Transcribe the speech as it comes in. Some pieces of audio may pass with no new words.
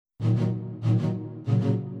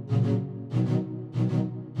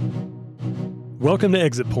Welcome to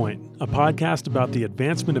Exit Point, a podcast about the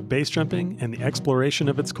advancement of base jumping and the exploration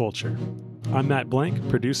of its culture. I'm Matt Blank,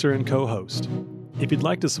 producer and co-host. If you'd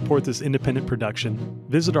like to support this independent production,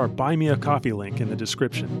 visit our Buy Me a Coffee link in the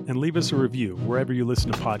description and leave us a review wherever you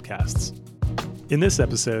listen to podcasts. In this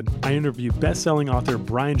episode, I interview best-selling author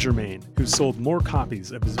Brian Germain, who sold more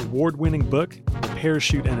copies of his award-winning book, The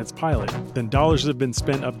Parachute and Its Pilot, than dollars have been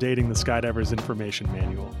spent updating the Skydiver's information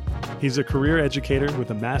manual. He's a career educator with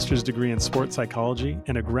a master's degree in sports psychology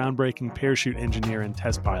and a groundbreaking parachute engineer and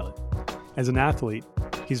test pilot. As an athlete,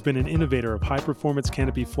 he's been an innovator of high-performance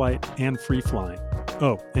canopy flight and free flying.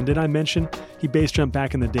 Oh, and did I mention he base jumped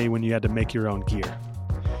back in the day when you had to make your own gear?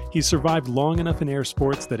 He's survived long enough in air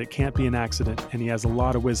sports that it can't be an accident, and he has a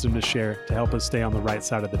lot of wisdom to share to help us stay on the right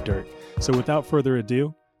side of the dirt. So without further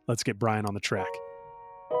ado, let's get Brian on the track.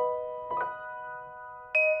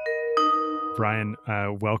 Brian,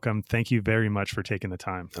 welcome. Thank you very much for taking the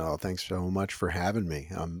time. Oh, thanks so much for having me.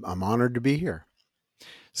 I'm honored to be here.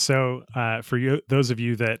 So for you, those of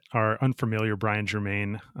you that are unfamiliar, Brian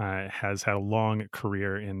Germain has had a long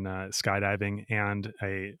career in skydiving and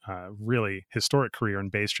a really historic career in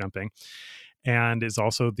base jumping, and is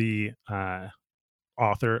also the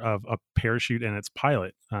author of A Parachute and Its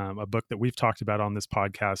Pilot, a book that we've talked about on this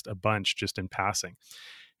podcast a bunch just in passing.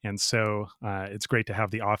 And so it's great to have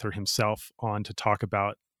the author himself on to talk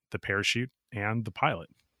about the parachute and the pilot.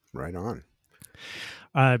 Right on.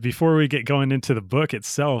 Before we get going into the book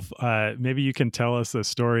itself, maybe you can tell us a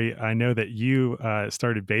story. I know that you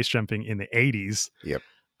started base jumping in the 80s. Yep.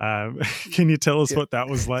 Can you tell us what that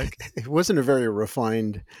was like? It wasn't a very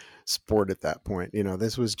refined sport at that point. You know,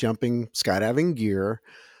 this was jumping, skydiving gear,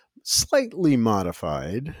 slightly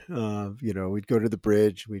modified. We'd go to the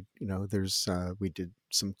bridge. We did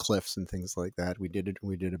some cliffs and things like that. We did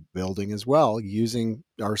a building as well using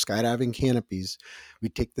our skydiving canopies.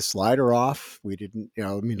 We'd take the slider off. We didn't,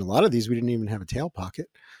 a lot of these, we didn't even have a tail pocket.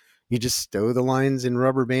 You just stow the lines in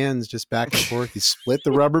rubber bands just back and forth. You split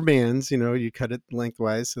the rubber bands, you cut it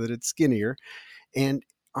lengthwise so that it's skinnier. And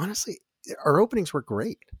honestly, our openings were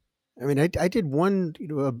great. I mean, I did one,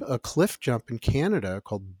 a cliff jump in Canada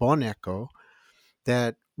called Bon Echo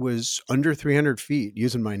that was under 300 feet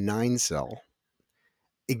using my 9-cell.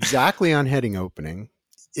 Exactly on heading opening.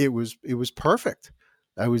 It was perfect.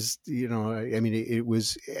 I was, it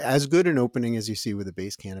was as good an opening as you see with a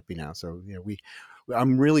base canopy now. So,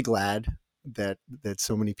 I'm really glad that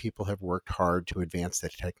so many people have worked hard to advance the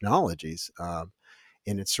technologies.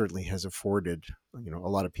 And it certainly has afforded, a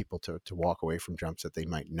lot of people to walk away from jumps that they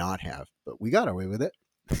might not have, but we got away with it.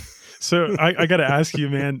 So I got to ask you,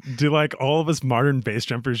 man, do like all of us modern base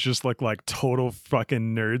jumpers just look like total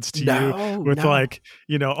fucking nerds to you with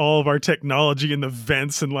all of our technology and the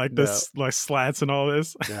vents and like this like slats and all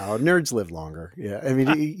this? No, nerds live longer. Yeah. I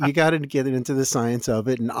mean, you got to get into the science of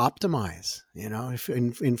it and optimize,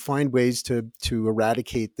 and find ways to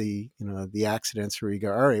eradicate the accidents where you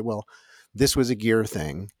go, all right, well, this was a gear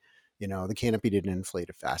thing. The canopy didn't inflate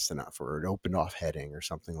it fast enough, or it opened off heading or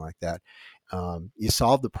something like that. You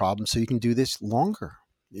solve the problem so you can do this longer.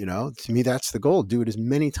 To me, that's the goal. Do it as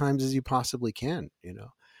many times as you possibly can, and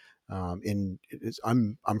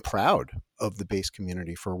I'm proud of the base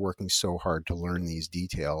community for working so hard to learn these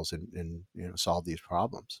details and solve these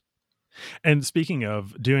problems. And speaking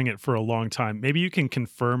of doing it for a long time, maybe you can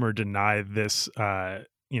confirm or deny this,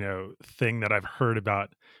 thing that I've heard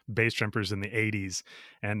about base jumpers in the 80s.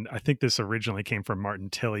 And I think this originally came from Martin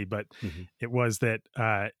Tilley, but it was that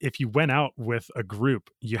if you went out with a group,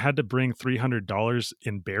 you had to bring $300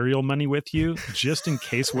 in burial money with you, just in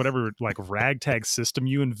case whatever like ragtag system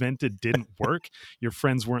you invented didn't work. Your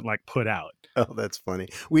friends weren't like put out. Oh, that's funny.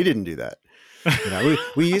 We didn't do that.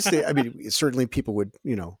 We used to, certainly people would,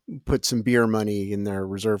 put some beer money in their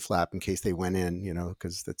reserve flap in case they went in,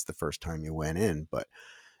 because that's the first time you went in. But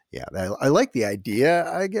yeah, I like the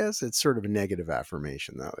idea, I guess. It's sort of a negative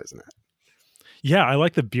affirmation though, isn't it? Yeah, I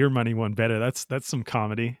like the beer money one better. That's some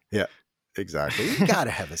comedy. Yeah, exactly. You got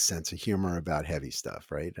to have a sense of humor about heavy stuff,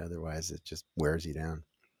 right? Otherwise it just wears you down.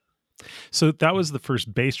 So that was the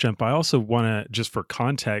first base jump. I also want to, just for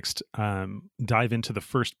context, dive into the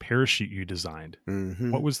first parachute you designed.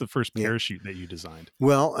 Mm-hmm. What was the first parachute that you designed?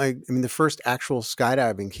 Well, the first actual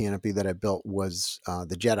skydiving canopy that I built was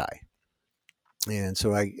the Jedi. And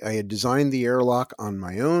so I had designed the airlock on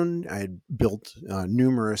my own. I had built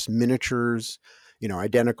numerous miniatures,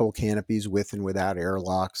 identical canopies with and without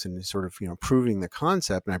airlocks, and sort of, proving the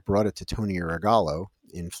concept. And I brought it to Tony Aragallo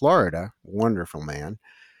in Florida, wonderful man.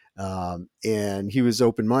 And he was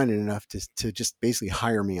open-minded enough to just basically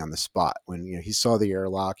hire me on the spot. When he saw the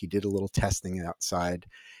airlock, he did a little testing outside,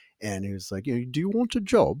 and he was like, "Do you want a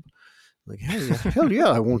job?" Like, hell yeah,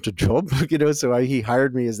 I want a job. So he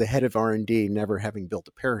hired me as the head of R&D, never having built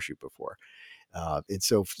a parachute before. And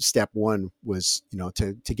so step one was,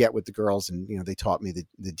 to get with the girls, and, they taught me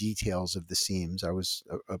the details of the seams. I was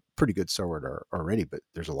a pretty good sewer already, but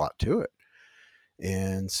there's a lot to it.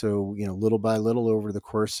 And so, little by little over the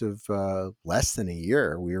course of less than a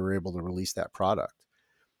year, we were able to release that product.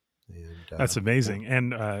 And That's amazing. Yeah.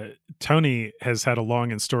 And Tony has had a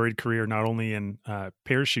long and storied career, not only in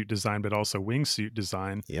parachute design, but also wingsuit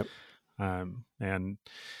design. Yep. And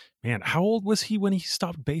man, how old was he when he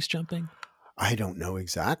stopped base jumping? I don't know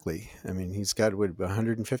exactly. I mean, he's got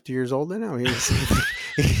 150 years old now. I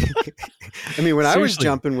mean, when I was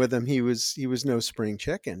jumping with him, he was no spring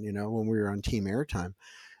chicken, when we were on team airtime.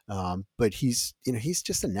 But he's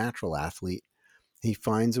just a natural athlete. He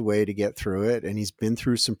finds a way to get through it, and he's been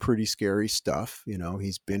through some pretty scary stuff.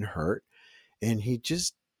 He's been hurt, and he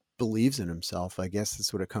just believes in himself. I guess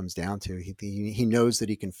that's what it comes down to. He knows that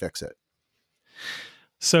he can fix it.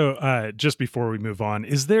 So just before we move on,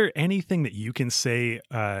 is there anything that you can say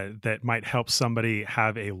that might help somebody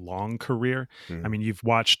have a long career? I mean, you've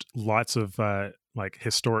watched lots of like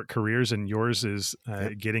historic careers, and yours is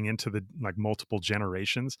getting into the multiple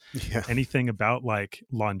generations. Yeah. Anything about like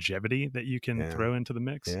longevity that you can throw into the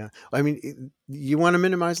mix? Yeah. I mean, you want to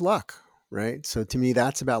minimize luck, right? So to me,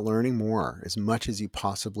 that's about learning more as much as you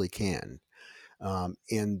possibly can.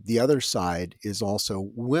 And the other side is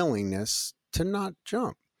also willingness to not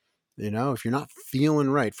jump. If you're not feeling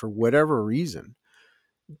right for whatever reason,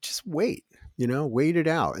 just wait, wait it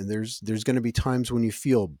out. And there's going to be times when you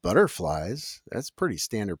feel butterflies. That's pretty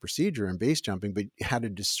standard procedure in base jumping, but how to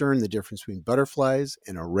discern the difference between butterflies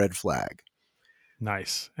and a red flag.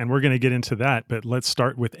 Nice. And we're going to get into that, but let's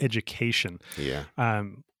start with education. Yeah.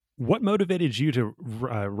 What motivated you to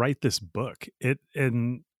write this book?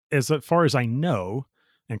 And as far as I know,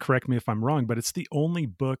 and correct me if I'm wrong, but it's the only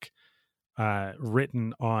book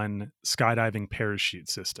written on skydiving parachute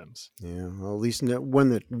systems. Yeah, well, at least one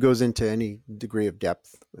that goes into any degree of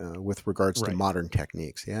depth with regards to modern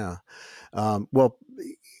techniques. Yeah. Well,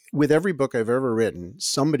 with every book I've ever written,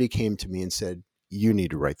 somebody came to me and said, "You need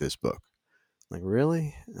to write this book." Like,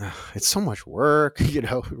 really? It's so much work. It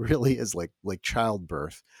really is like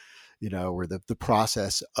childbirth. Where the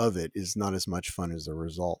process of it is not as much fun as the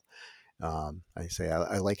result. I say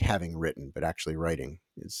I like having written, but actually writing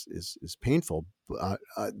is painful.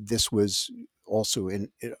 This was also in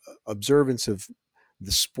observance of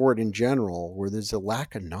the sport in general, where there's a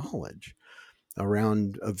lack of knowledge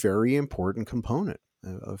around a very important component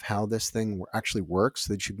of how this thing actually works,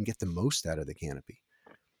 so that you can get the most out of the canopy.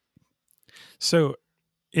 So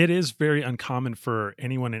it is very uncommon for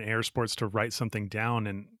anyone in air sports to write something down,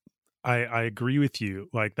 and I agree with you.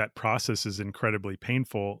 Like, that process is incredibly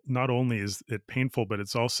painful. Not only is it painful, but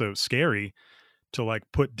it's also scary to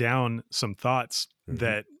like put down some thoughts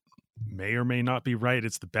that may or may not be right.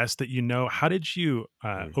 It's the best that you know. How did you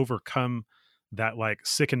overcome that like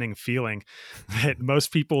sickening feeling that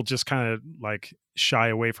most people just kind of like shy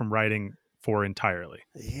away from writing for entirely?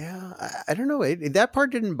 Yeah, I don't know. That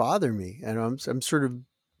part didn't bother me, and I'm sort of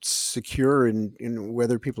secure in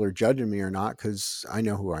whether people are judging me or not, because I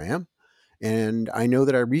know who I am, and I know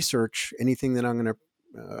that I research anything that I'm going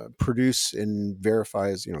to produce and verify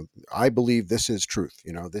as, I believe this is truth,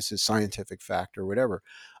 this is scientific fact or whatever.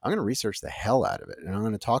 I'm going to research the hell out of it, and I'm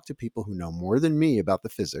going to talk to people who know more than me about the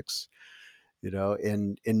physics,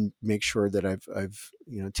 and make sure that I've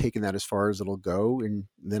taken that as far as it'll go, and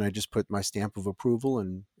then I just put my stamp of approval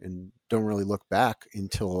and don't really look back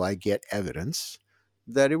until I get evidence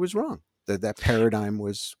that it was wrong, that paradigm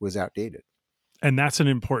was outdated. And that's an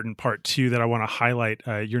important part too that I want to highlight.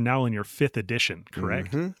 You're now in your 5th edition,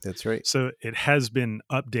 correct? Mm-hmm, that's right. So it has been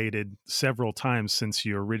updated several times since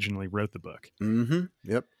you originally wrote the book. Mm-hmm.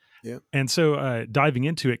 Yep. And so diving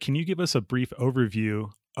into it, can you give us a brief overview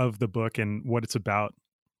of the book and what it's about?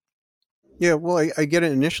 Yeah, well, I get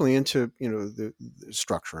it initially into, the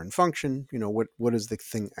structure and function, what does the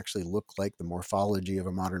thing actually look like, the morphology of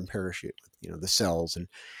a modern parachute, the cells, and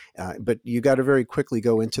but you got to very quickly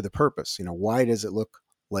go into the purpose. Why does it look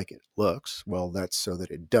like it looks? Well, that's so that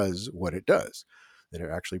it does what it does, that it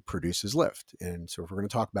actually produces lift. And so if we're going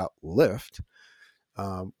to talk about lift,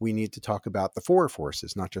 we need to talk about the 4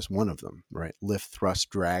 forces, not just one of them, right? Lift, thrust,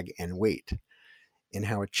 drag, and weight. And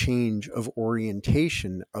how a change of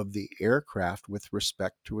orientation of the aircraft with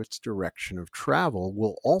respect to its direction of travel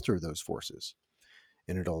will alter those forces,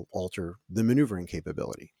 and it'll alter the maneuvering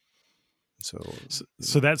capability. So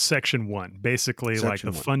that's section 1, basically, like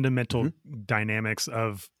the fundamental dynamics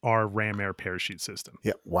of our ram air parachute system.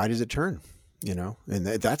 Yeah. Why does it turn? and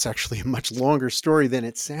that's actually a much longer story than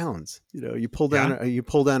it sounds. You pull down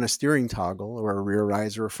Yeah. a steering toggle or a rear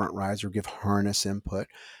riser or front riser, give harness input.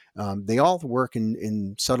 They all work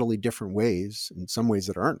in subtly different ways, in some ways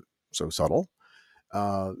that aren't so subtle.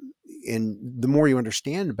 uh, and the more you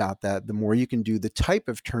understand about that, the more you can do the type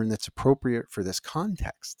of turn that's appropriate for this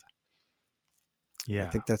context. I Yeah.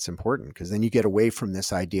 think that's important, because then you get away from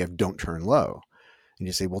this idea of don't turn low, and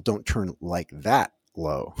you say, well, don't turn like that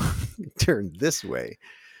low, turn this way.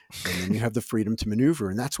 And then you have the freedom to maneuver.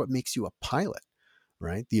 And that's what makes you a pilot,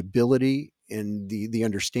 right? The ability and the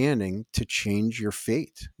understanding to change your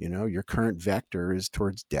fate. Your current vector is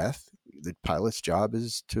towards death. The pilot's job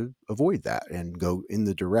is to avoid that and go in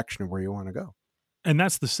the direction of where you want to go. And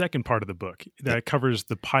that's the second part of the book Yep. that covers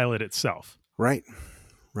the pilot itself. Right.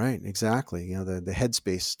 Right. Exactly. The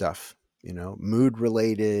headspace stuff, mood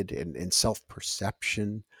related and self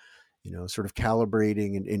perception, sort of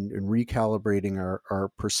calibrating and recalibrating our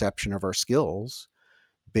perception of our skills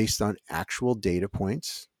based on actual data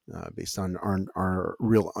points, based on our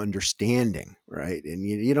real understanding, right? And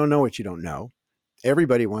you don't know what you don't know.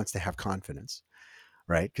 Everybody wants to have confidence,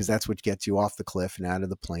 right? Because that's what gets you off the cliff and out of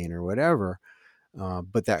the plane or whatever.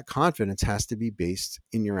 But that confidence has to be based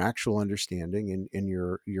in your actual understanding and in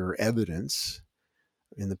your evidence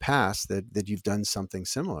in the past that you've done something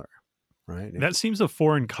similar, right? That seems a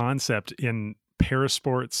foreign concept in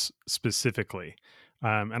parasports specifically.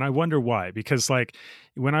 And I wonder why, because like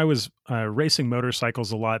when I was racing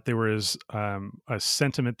motorcycles a lot, there was a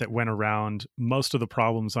sentiment that went around most of the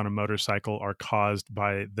problems on a motorcycle are caused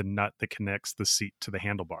by the nut that connects the seat to the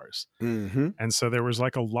handlebars. Mm-hmm. And so there was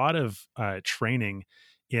like a lot of training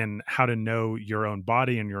in how to know your own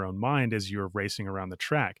body and your own mind as you're racing around the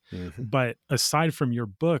track. Mm-hmm. But aside from your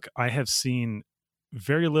book, I have seen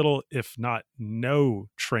very little, if not no,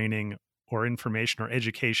 training or information or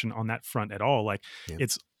education on that front at all. Like Yeah.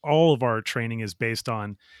 it's all of our training is based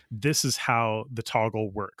on this is how the toggle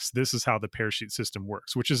works. This is how the parachute system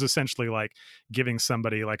works, which is essentially like giving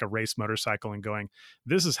somebody like a race motorcycle and going,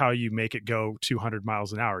 this is how you make it go 200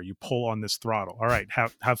 miles an hour. You pull on this throttle. All right,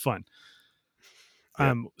 have fun.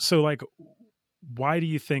 Yeah. So like, why do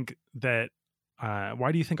you think that?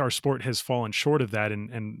 Why do you think our sport has fallen short of that?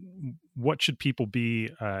 And what should people be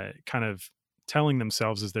kind of telling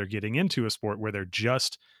themselves as they're getting into a sport where they're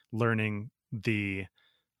just learning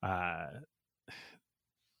uh,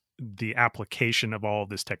 the application of all of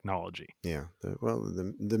this technology? Yeah.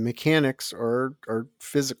 The mechanics are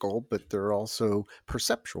physical, but they're also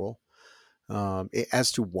perceptual.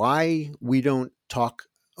 As to why we don't talk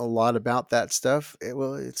a lot about that stuff,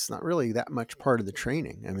 it's not really that much part of the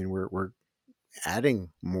training. I mean, we're adding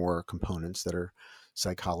more components that are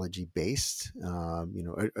psychology based,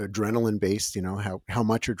 adrenaline based. How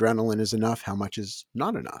much adrenaline is enough, how much is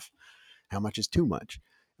not enough, how much is too much.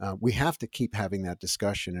 We have to keep having that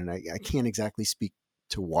discussion, and I can't exactly speak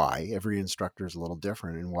to why. Every instructor is a little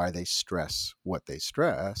different and why they stress what they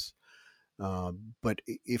stress. But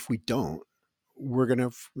if we don't, we're going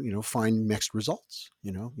to find mixed results.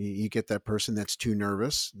 You get that person that's too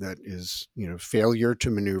nervous, that is failure to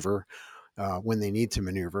maneuver when they need to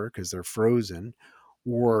maneuver because they're frozen,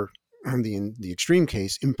 or in the extreme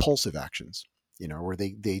case, impulsive actions, where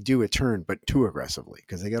they do a turn but too aggressively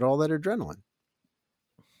because they got all that adrenaline.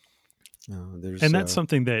 And that's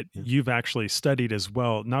something that yeah. you've actually studied as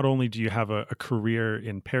well. Not only do you have a career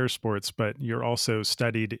in parasports, but you're also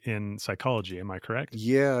studied in psychology. Am I correct?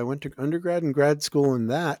 Yeah, I went to undergrad and grad school in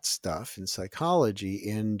that stuff in psychology,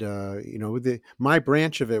 and my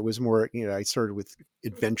branch of it was more. I started with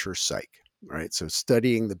adventure psych, right? So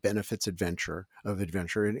studying the benefits of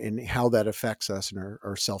adventure, and how that affects us and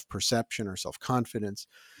our self perception, our self confidence,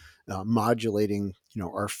 modulating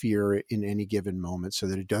our fear in any given moment so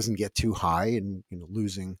that it doesn't get too high and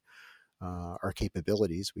losing our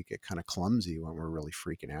capabilities. We get kind of clumsy when we're really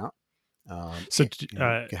freaking out. So,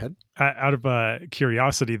 Go ahead. out of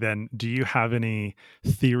curiosity, then, do you have any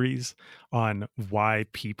theories on why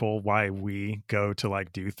we go to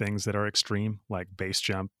like do things that are extreme, like base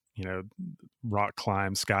jump, rock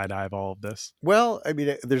climb, skydive, all of this? Well, I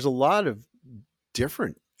mean, there's a lot of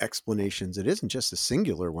different explanations. It isn't just a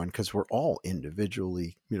singular one, because we're all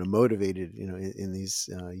individually, motivated, in these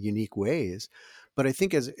unique ways. But I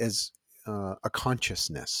think as a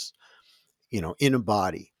consciousness, in a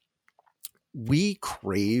body, we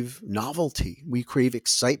crave novelty, we crave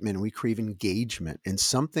excitement, we crave engagement, and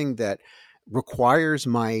something that requires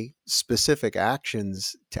my specific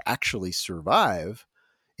actions to actually survive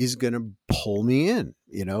is going to pull me in,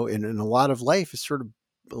 and a lot of life is sort of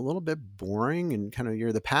a little bit boring and kind of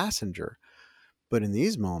you're the passenger. But in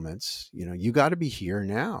these moments, you got to be here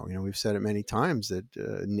now. We've said it many times that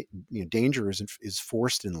danger is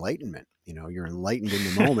forced enlightenment. You're enlightened in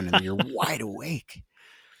the moment, and you're wide awake.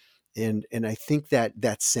 And I think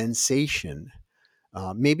that sensation,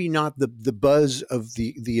 maybe not the buzz of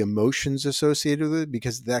the emotions associated with it,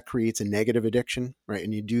 because that creates a negative addiction, right?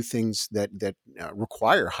 And you do things that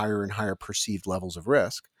require higher and higher perceived levels of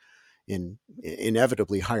risk,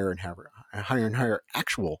 inevitably higher and higher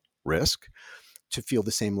actual risk, to feel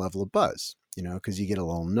the same level of buzz, because you get a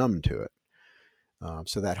little numb to it.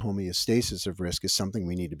 So that homeostasis of risk is something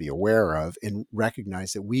we need to be aware of and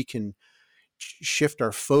recognize that we can shift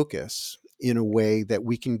our focus in a way that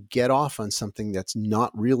we can get off on something that's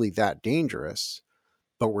not really that dangerous,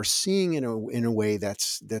 but we're seeing in a way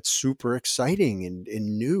that's super exciting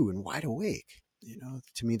and new and wide awake.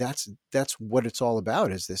 To me, that's what it's all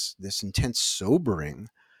about, is this intense sobering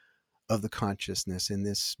of the consciousness in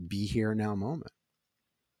this be here now moment.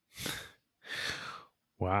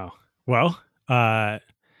 Wow. Well,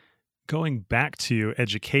 going back to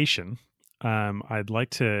education, I'd like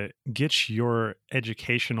to get your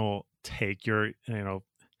educational take, your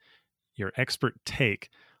expert take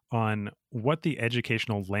on what the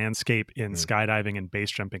educational landscape in skydiving and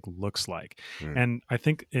base jumping looks like. And I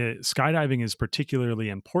think skydiving is particularly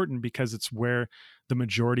important because it's where the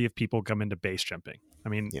majority of people come into base jumping. I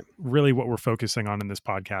mean, really what we're focusing on in this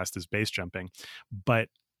podcast is base jumping, but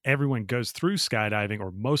everyone goes through skydiving, or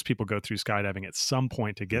most people go through skydiving at some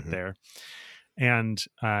point to get there, and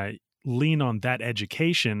lean on that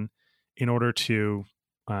education in order to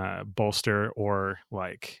bolster or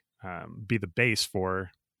be the base for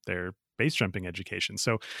their base jumping education.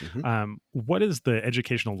 So what does the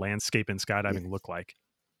educational landscape in skydiving look like?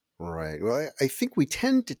 Right. Well, I think we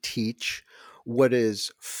tend to teach what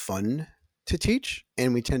is fun to teach,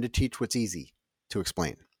 and we tend to teach what's easy to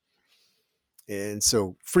explain. And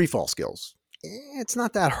so free fall skills, it's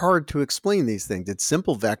not that hard to explain these things. It's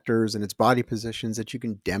simple vectors and it's body positions that you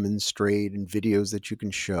can demonstrate and videos that you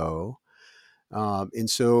can show. And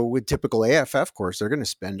so with typical AFF course, they're going to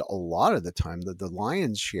spend a lot of the time, the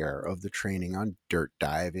lion's share of the training, on dirt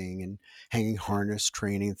diving and hanging harness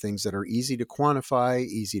training, things that are easy to quantify,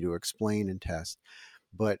 easy to explain and test.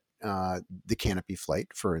 But the canopy flight,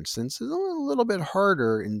 for instance, is a little bit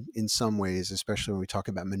harder in some ways, especially when we talk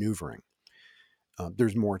about maneuvering.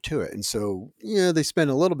 There's more to it. And so, they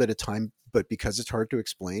spend a little bit of time, but because it's hard to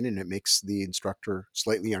explain and it makes the instructor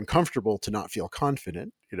slightly uncomfortable to not feel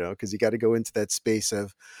confident, because you got to go into that space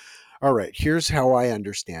of, all right, here's how I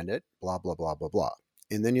understand it, blah, blah, blah, blah, blah.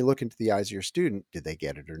 And then you look into the eyes of your student, did they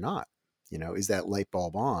get it or not? Is that light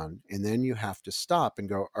bulb on? And then you have to stop and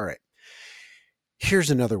go, all right,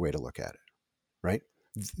 here's another way to look at it, right?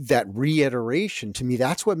 That reiteration, to me,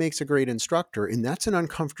 that's what makes a great instructor. And that's an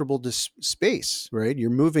uncomfortable space, right? You're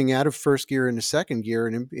moving out of first gear into second gear.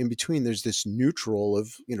 And in between, there's this neutral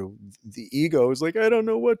of, the ego is like, I don't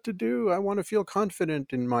know what to do. I want to feel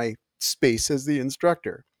confident in my space as the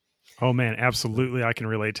instructor. Oh man, absolutely. I can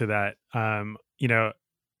relate to that.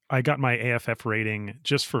 I got my AFF rating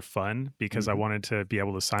just for fun because I wanted to be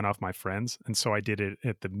able to sign off my friends. And so I did it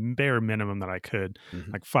at the bare minimum that I could,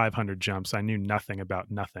 like 500 jumps. I knew nothing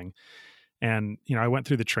about nothing. And, I went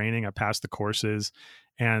through the training, I passed the courses,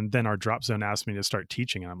 and then our drop zone asked me to start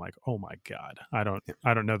teaching. And I'm like, oh my God, I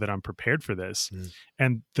don't know that I'm prepared for this.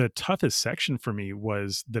 And the toughest section for me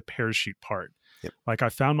was the parachute part. Like I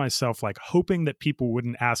found myself hoping that people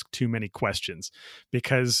wouldn't ask too many questions,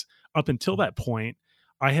 because up until that point,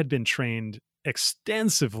 I had been trained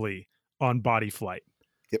extensively on body flight,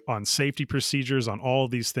 on safety procedures, on all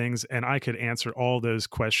of these things, and I could answer all those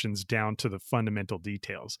questions down to the fundamental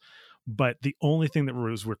details. But the only thing that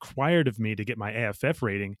was required of me to get my AFF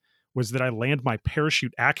rating was that I land my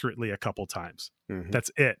parachute accurately a couple times.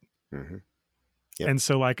 That's it. And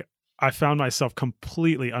so I found myself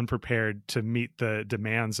completely unprepared to meet the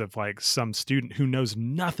demands of some student who knows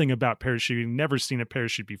nothing about parachuting, never seen a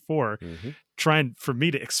parachute before. Trying for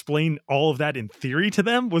me to explain all of that in theory to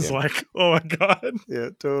them was oh my God. Yeah,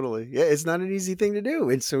 totally. Yeah, it's not an easy thing to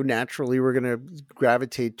do. And so naturally we're going to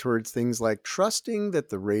gravitate towards things like trusting that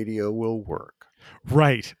the radio will work.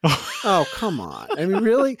 Right. Oh, come on. I mean,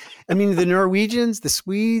 really? I mean, the Norwegians, the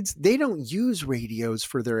Swedes, they don't use radios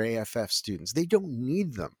for their AFF students. They don't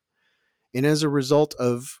need them. And as a result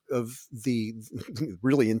of the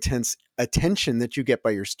really intense attention that you get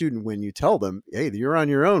by your student when you tell them, hey, you're on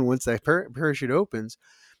your own once that parachute opens,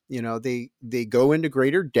 they go into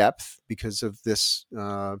greater depth because of this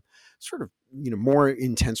sort of, more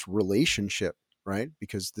intense relationship, right?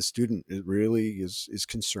 Because the student really is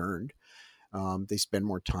concerned. They spend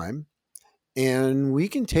more time. And we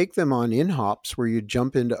can take them on in hops where you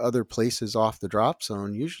jump into other places off the drop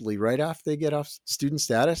zone, usually right after they get off student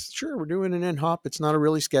status. Sure, we're doing an in hop. It's not a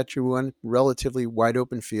really sketchy one, relatively wide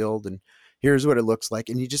open field. And here's what it looks like.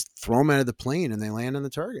 And you just throw them out of the plane and they land on the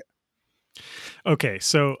target. Okay,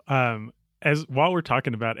 so as while we're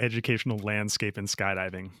talking about educational landscape and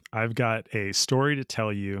skydiving, I've got a story to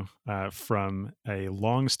tell you from a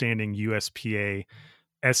longstanding USPA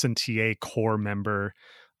SNTA core member,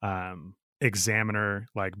 examiner,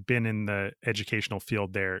 like been in the educational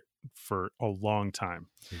field there for a long time,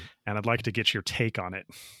 and I'd like to get your take on it.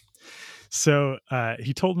 So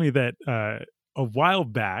he told me that a while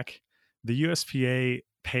back, the USPA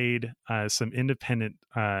paid some independent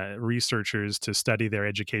researchers to study their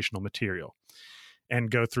educational material and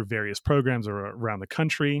go through various programs around the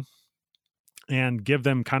country and give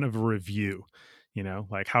them kind of a review,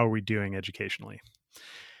 like how are we doing educationally?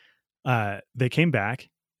 They came back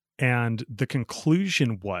and the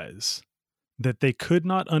conclusion was that they could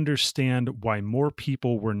not understand why more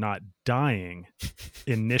people were not dying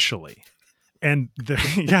initially. And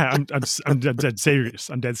yeah, I'm dead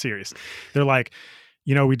serious. I'm dead serious. They're like,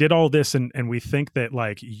 we did all this and we think that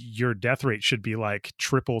like your death rate should be like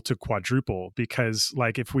triple to quadruple because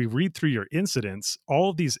like if we read through your incidents,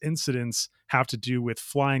 all of these incidents have to do with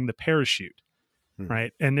flying the parachute.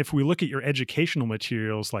 Right. And if we look at your educational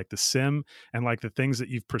materials, like the sim and like the things that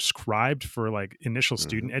you've prescribed for like initial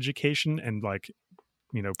student education and like,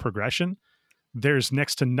 progression, there's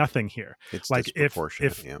next to nothing here. It's like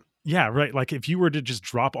disproportionate. Yeah, right. Like if you were to just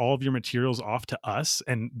drop all of your materials off to us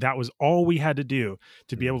and that was all we had to do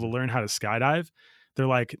to be able to learn how to skydive, they're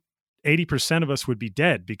like 80% of us would be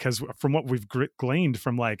dead because from what we've gleaned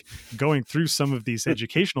from like going through some of these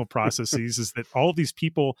educational processes is that all these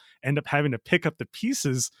people end up having to pick up the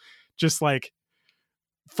pieces just like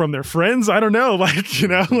from their friends. I don't know. Like,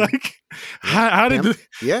 like how did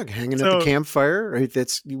hanging at the campfire,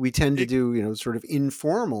 right? We tend to do, sort of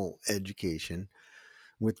informal education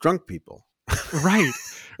with drunk people. Right.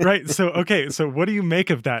 So, okay. So what do you make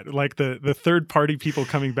of that? Like the third party people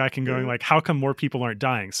coming back and going like, how come more people aren't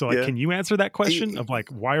dying? So like, can you answer that question of like,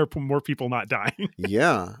 why are more people not dying?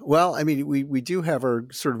 Yeah. Well, I mean, we do have our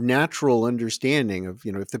sort of natural understanding of,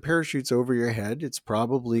 if the parachute's over your head, it's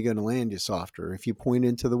probably going to land you softer. If you point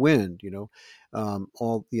into the wind,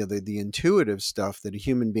 all the intuitive stuff that a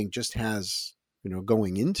human being just has,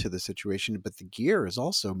 going into the situation, but the gear is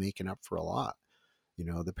also making up for a lot.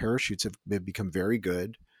 The parachutes have become very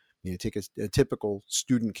good. Take a typical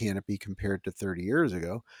student canopy compared to 30 years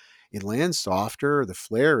ago. It lands softer. The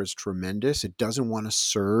flare is tremendous. It doesn't want to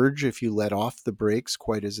surge if you let off the brakes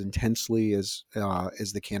quite as intensely as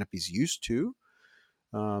the canopy's used to.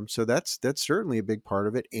 So that's certainly a big part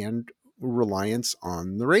of it. And reliance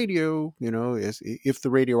on the radio, if the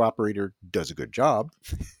radio operator does a good job,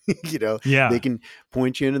 they can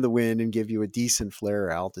point you into the wind and give you a decent flare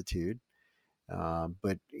altitude.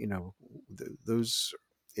 But those,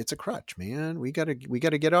 it's a crutch, man. We gotta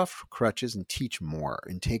get off crutches and teach more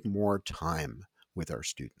and take more time with our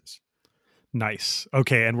students. Nice.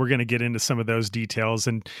 Okay. And we're going to get into some of those details.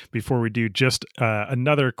 And before we do, just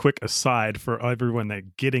another quick aside for everyone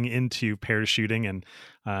that getting into parachuting and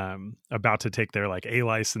about to take their like A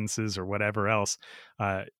licenses or whatever else.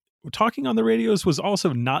 Talking on the radios was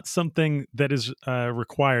also not something that is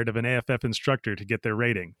required of an AFF instructor to get their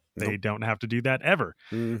rating. They don't have to do that ever.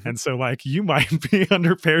 Mm-hmm. And so like you might be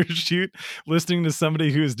under parachute listening to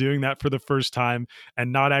somebody who is doing that for the first time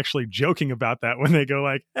and not actually joking about that when they go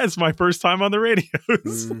like, that's my first time on the radios.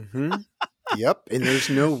 Mm-hmm. Yep. And there's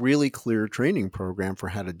no really clear training program for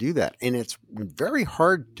how to do that. And it's very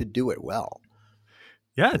hard to do it well.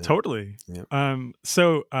 Yeah, totally. Yeah.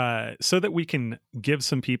 So that we can give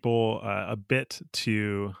some people a bit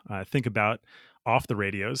to think about off the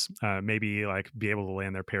radios, maybe like be able to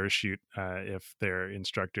land their parachute if their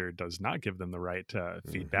instructor does not give them the right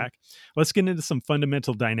feedback. Let's get into some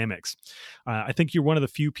fundamental dynamics. I think you're one of the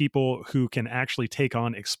few people who can actually take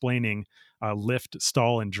on explaining lift,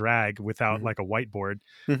 stall, and drag without like a whiteboard.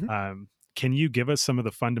 Can you give us some of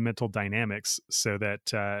the fundamental dynamics so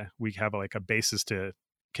that we have like a basis to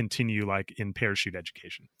continue like in parachute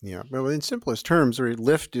education? Yeah. Well, in simplest terms,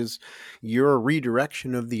 lift is your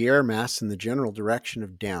redirection of the air mass in the general direction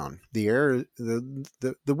of down. The air, the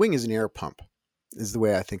wing is an air pump, is the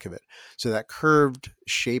way I think of it. So that curved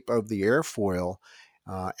shape of the airfoil,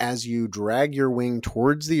 as you drag your wing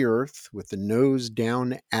towards the earth with the nose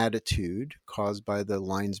down attitude caused by the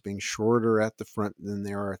lines being shorter at the front than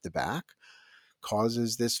they are at the back,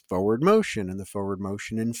 causes this forward motion, and the forward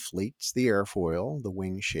motion inflates the airfoil, the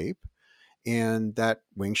wing shape, and that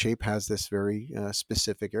wing shape has this very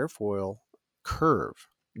specific airfoil curve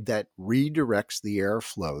that redirects the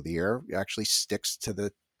airflow. The air actually sticks to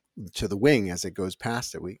the wing as it goes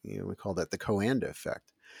past it. We call that the Coanda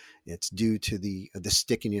effect. It's due to the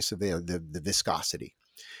stickiness of the viscosity.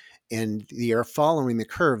 And the air following the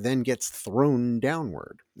curve then gets thrown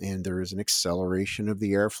downward. And there is an acceleration of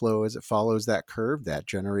the airflow as it follows that curve. That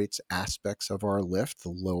generates aspects of our lift, the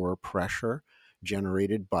lower pressure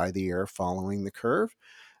generated by the air following the curve,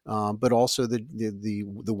 but also the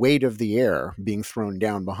weight of the air being thrown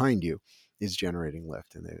down behind you is generating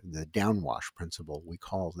lift. And the downwash principle, we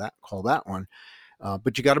call that one.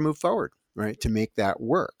 But you got to move forward, right, to make that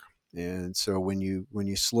work. And so when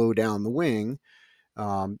you slow down the wing,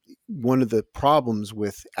 one of the problems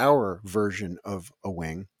with our version of a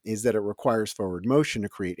wing is that it requires forward motion to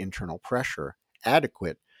create internal pressure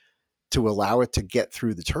adequate to allow it to get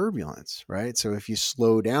through the turbulence, right? So if you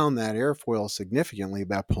slow down that airfoil significantly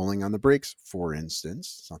by pulling on the brakes, for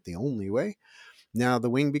instance, it's not the only way, now the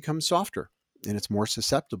wing becomes softer and it's more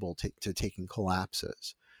susceptible to taking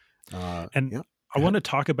collapses. And yeah. I want to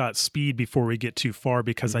talk about speed before we get too far,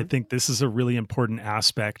 because I think this is a really important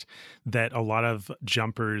aspect that a lot of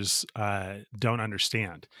jumpers don't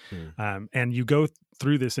understand. And you go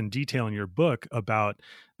through this in detail in your book about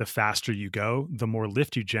the faster you go, the more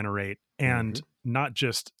lift you generate, and not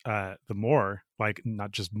just not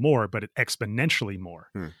just more, but exponentially more.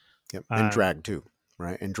 Yep. And drag too,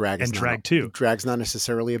 right? And drag's not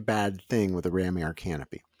necessarily a bad thing with a ram air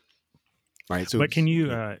canopy. Right. So, but can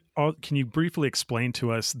you briefly explain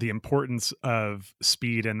to us the importance of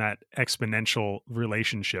speed and that exponential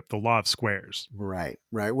relationship, the law of squares? Right.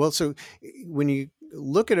 Well, so when you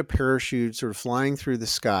look at a parachute sort of flying through the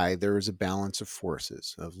sky, there is a balance of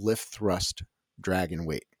forces of lift, thrust, drag, and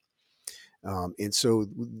weight. And so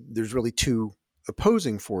there's really two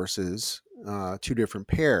opposing forces, two different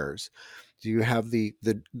pairs. So you have the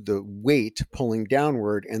weight pulling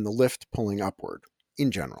downward and the lift pulling upward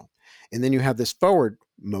in general. And then you have this forward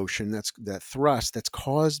motion, that thrust that's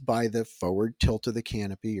caused by the forward tilt of the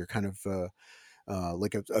canopy. You're kind of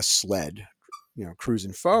like a sled,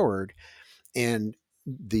 cruising forward. And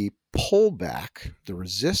the pullback, the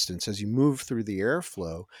resistance as you move through the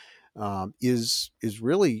airflow is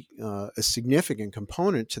really a significant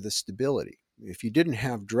component to the stability. If you didn't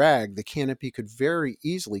have drag, the canopy could very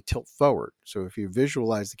easily tilt forward. So if you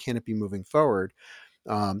visualize the canopy moving forward,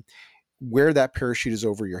 where that parachute is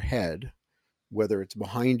over your head, whether it's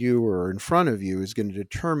behind you or in front of you, is going to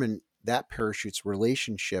determine that parachute's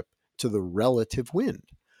relationship to the relative wind,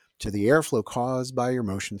 to the airflow caused by your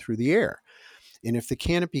motion through the air. And if the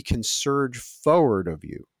canopy can surge forward of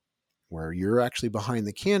you, where you're actually behind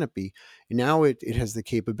the canopy, now it has the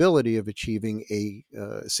capability of achieving a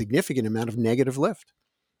significant amount of negative lift,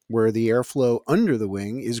 where the airflow under the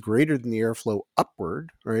wing is greater than the airflow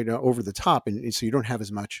upward, right, over the top. And so you don't have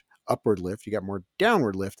as much upward lift, you got more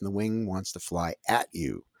downward lift, and the wing wants to fly at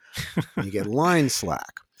you. And you get line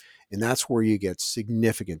slack. And that's where you get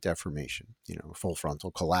significant deformation, full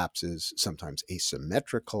frontal collapses, sometimes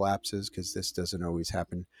asymmetric collapses, because this doesn't always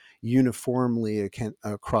happen uniformly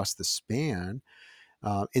across the span.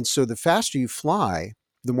 And so the faster you fly,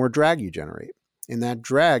 the more drag you generate. And that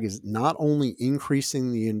drag is not only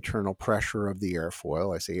increasing the internal pressure of the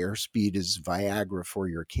airfoil. I say airspeed is Viagra for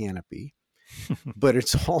your canopy, but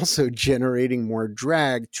it's also generating more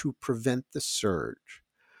drag to prevent the surge.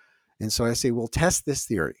 And so I say, well, test this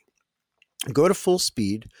theory. Go to full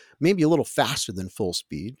speed, maybe a little faster than full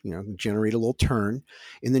speed, generate a little turn,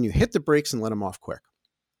 and then you hit the brakes and let them off quick.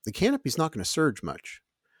 The canopy's not going to surge much.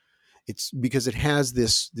 It's because it has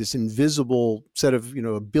this invisible set of,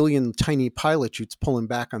 a billion tiny pilot chutes pulling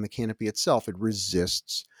back on the canopy itself. It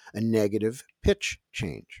resists a negative pitch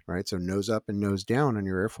change, right? So nose up and nose down on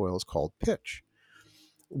your airfoil is called pitch.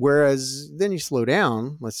 Whereas then you slow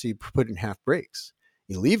down, let's say you put it in half brakes.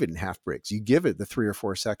 You leave it in half brakes. You give it the 3 or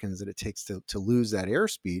 4 seconds that it takes to lose that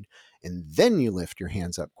airspeed, and then you lift your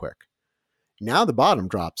hands up quick. Now the bottom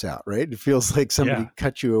drops out, right? It feels like somebody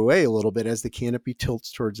cut you away a little bit. As the canopy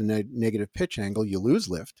tilts towards a negative pitch angle, you lose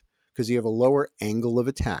lift because you have a lower angle of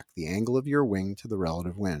attack. The angle of your wing to the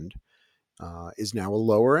relative wind is now a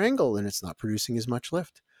lower angle, and it's not producing as much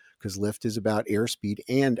lift, because lift is about airspeed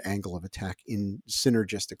and angle of attack in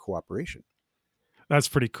synergistic cooperation. That's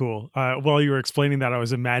pretty cool. While you were explaining that, I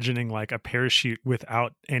was imagining like a parachute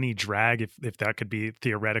without any drag, if that could be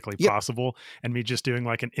theoretically possible, and me just doing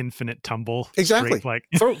like an infinite tumble. Exactly.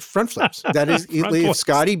 Straight, front flips. That is, if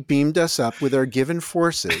Scotty beamed us up with our given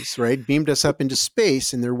forces, right? Beamed us up into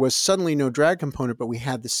space, and there was suddenly no drag component, but we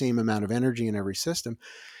had the same amount of energy in every system,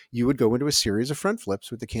 you would go into a series of front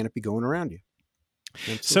flips with the canopy going around you.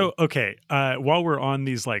 Absolutely. So, okay, while we're on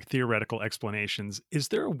these like theoretical explanations, is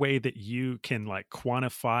there a way that you can like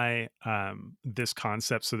quantify this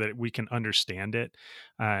concept so that we can understand it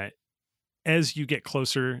uh, as you get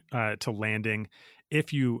closer to landing?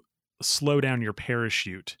 If you slow down your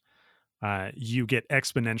parachute, you get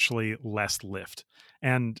exponentially less lift.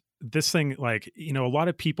 And this thing, like, a lot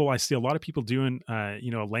of people, I see a lot of people doing, a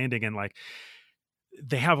landing and like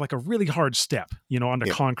they have like a really hard step, onto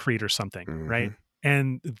Yep. concrete or something, right? Hmm.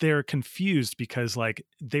 And they're confused because like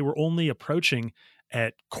they were only approaching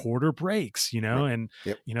at quarter breaks, Right. and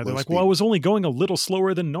Yep. they're Low like, well, I speed. was only going a little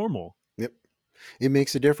slower than normal. Yep. It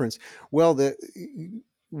makes a difference. Well, the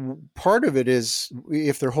part of it is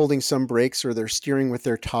if they're holding some brakes or they're steering with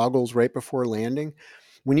their toggles right before landing.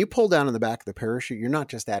 When you pull down on the back of the parachute, you're not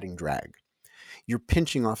just adding drag. You're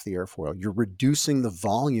pinching off the airfoil. You're reducing the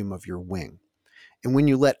volume of your wing. And when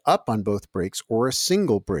you let up on both brakes or a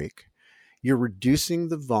single brake, you're reducing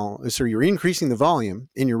the volume. So you're increasing the volume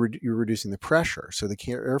and you're reducing the pressure. So the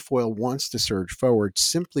airfoil wants to surge forward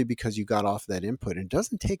simply because you got off that input. And it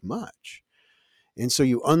doesn't take much. And so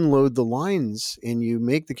you unload the lines and you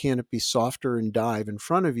make the canopy softer and dive in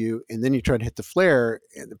front of you. And then you try to hit the flare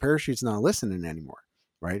and the parachute's not listening anymore,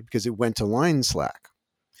 right? Because it went to line slack.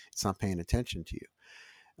 It's not paying attention to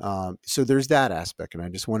you. So there's that aspect. And I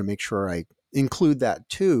just want to make sure I include that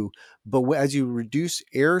too. But as you reduce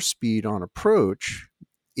airspeed on approach,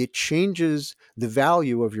 it changes the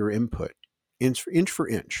value of your input inch for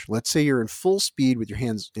inch. Let's say you're in full speed with your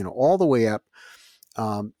hands, all the way up.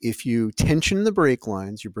 If you tension the brake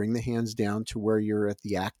lines, you bring the hands down to where you're at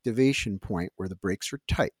the activation point where the brakes are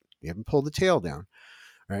tight. You haven't pulled the tail down,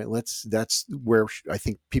 right? That's where I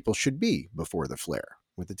think people should be before the flare,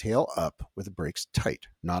 with the tail up, with the brakes tight,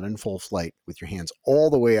 not in full flight, with your hands all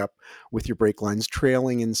the way up, with your brake lines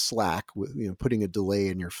trailing in slack, with putting a delay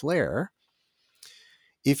in your flare.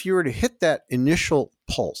 If you were to hit that initial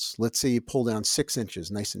pulse, let's say you pull down 6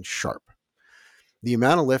 inches, nice and sharp, the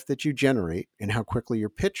amount of lift that you generate and how quickly your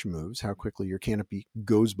pitch moves, how quickly your canopy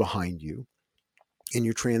goes behind you, and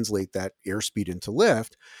you translate that airspeed into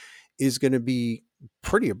lift, is going to be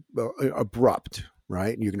pretty abrupt,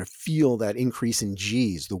 right? You're going to feel that increase in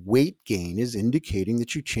G's. The weight gain is indicating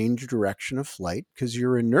that you change direction of flight because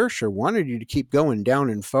your inertia wanted you to keep going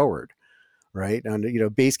down and forward, right? On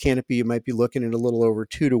base canopy, you might be looking at a little over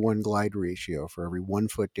 2-to-1 glide ratio for every 1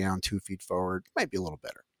 foot down, 2 feet forward. Might be a little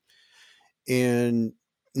better. And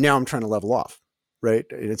now I'm trying to level off, right?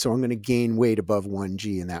 And so I'm going to gain weight above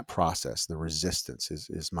 1G in that process. The resistance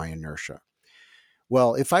is my inertia.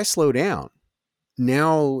 Well, if I slow down,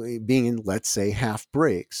 now being in, let's say, half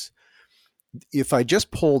brakes, if I just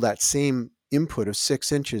pull that same input of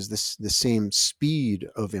 6 inches, the same speed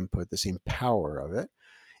of input, the same power of it,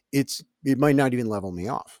 it might not even level me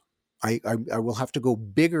off. I will have to go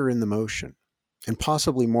bigger in the motion and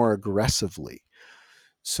possibly more aggressively.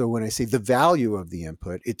 So when I say the value of the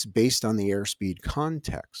input, it's based on the airspeed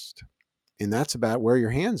context. And that's about where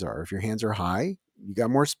your hands are. If your hands are high, you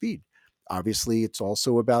got more speed. Obviously, it's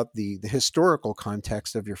also about the historical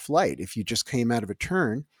context of your flight. If you just came out of a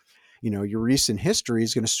turn, your recent history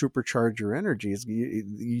is going to supercharge your energy.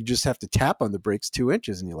 You just have to tap on the brakes 2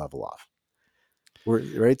 inches and you level off.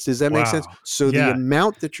 Right? Does that make sense? Wow. So the Yeah.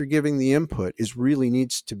 amount that you're giving the input really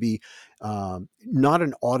needs to be not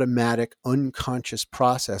an automatic, unconscious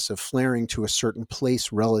process of flaring to a certain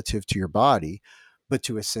place relative to your body, but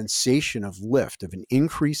to a sensation of lift, of an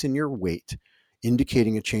increase in your weight,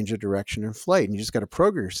 indicating a change of direction in flight. And you just got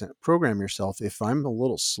to program yourself. If I'm a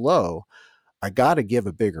little slow, I got to give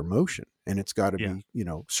a bigger motion, and it's got to Yeah.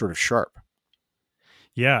 be, sort of sharp.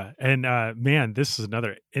 Yeah. And man, this is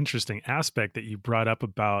another interesting aspect that you brought up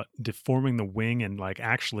about deforming the wing and like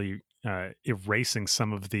actually erasing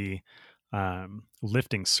some of the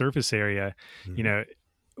lifting surface area. You Mm-hmm. know,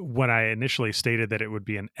 when I initially stated that it would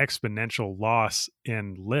be an exponential loss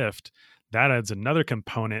in lift, that adds another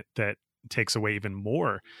component that takes away even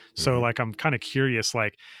more. So Mm-hmm. like I'm kind of curious,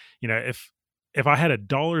 like, if I had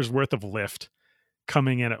 $1 worth of lift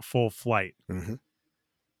coming in at full flight, Mm-hmm.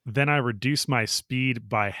 then I reduce my speed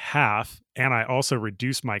by half, and I also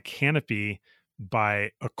reduce my canopy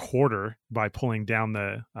by a quarter by pulling down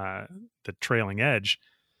the trailing edge.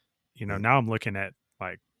 Mm-hmm. Now I'm looking at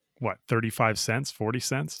like what, 35 cents, 40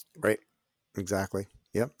 cents? Right. Exactly.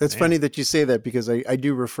 Yep. That's Man. funny that you say that because I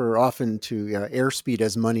do refer often to airspeed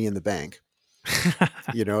as money in the bank.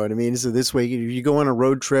 You know what I mean? So this way, you go on a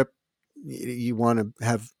road trip, you want to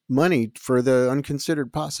have money for the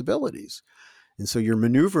unconsidered possibilities. And so your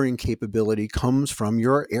maneuvering capability comes from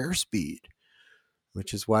your airspeed,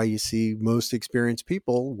 which is why you see most experienced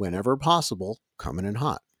people, whenever possible, coming in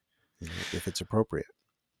hot. if it's appropriate.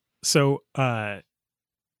 So,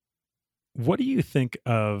 what do you think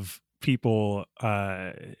of people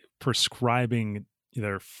prescribing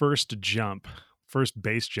their first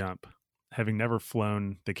base jump, having never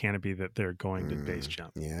flown the canopy that they're going to base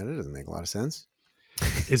jump? Yeah, that doesn't make a lot of sense.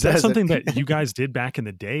 Is that something that you guys did back in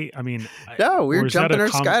the day? I mean, no, we were jumping our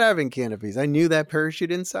common... skydiving canopies. I knew that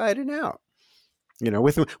parachute inside and out.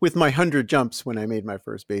 With my 100 jumps when I made my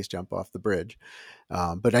first base jump off the bridge.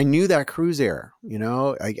 But I knew that cruise air,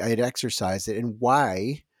 I had exercised it. And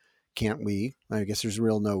why can't we, I guess there's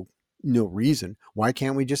no reason, why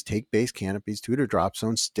can't we just take base canopies to the drop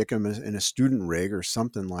zone, stick them in a student rig or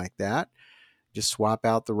something like that, just swap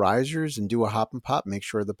out the risers and do a hop and pop, make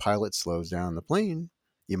sure the pilot slows down the plane.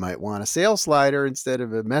 You might want a sail slider instead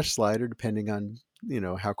of a mesh slider, depending on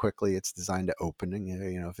how quickly it's designed to open.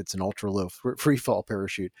 If it's an ultra low free fall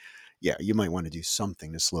parachute, you might want to do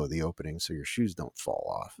something to slow the opening so your shoes don't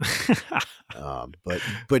fall off. But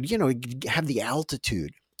have the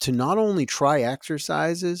altitude to not only try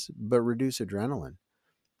exercises but reduce adrenaline.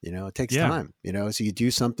 It takes time. So you do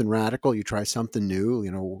something radical, you try something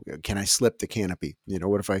new. Can I slip the canopy?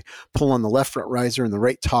 What if I pull on the left front riser and the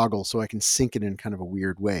right toggle so I can sink it in kind of a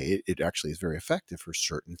weird way? It actually is very effective for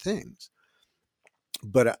certain things.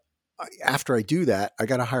 But after I do that, I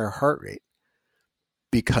got a higher heart rate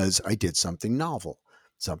because I did something novel,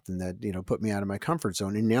 something that, put me out of my comfort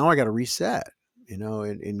zone. And now I got to reset,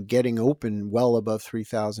 and getting open well above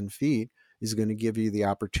 3,000 feet is going to give you the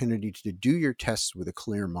opportunity to do your tests with a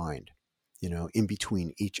clear mind, in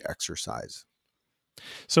between each exercise.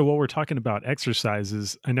 So while we're talking about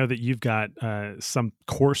exercises, I know that you've got some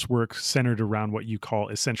coursework centered around what you call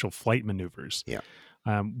essential flight maneuvers. Yeah.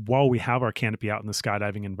 While we have our canopy out in the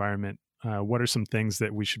skydiving environment, what are some things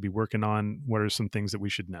that we should be working on? What are some things that we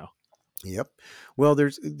should know? Yep. Well,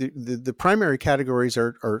 there's the primary categories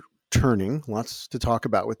are turning, lots to talk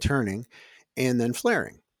about with turning, and then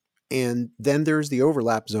flaring. And then there's the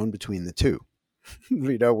overlap zone between the two.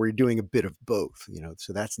 We're doing a bit of both,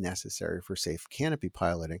 so that's necessary for safe canopy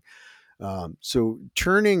piloting. So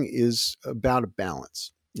turning is about a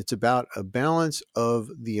balance. It's about a balance of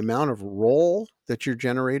the amount of roll that you're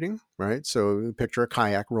generating, right? So picture a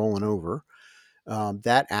kayak rolling over,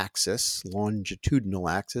 that axis, longitudinal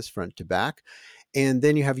axis, front to back. And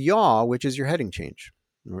then you have yaw, which is your heading change,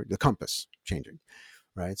 or the compass changing,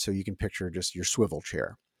 right? So you can picture just your swivel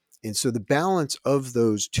chair. And so the balance of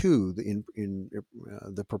those two in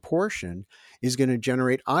the proportion is going to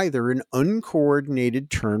generate either an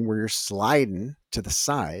uncoordinated turn where you're sliding to the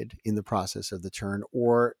side in the process of the turn,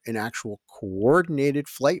 or an actual coordinated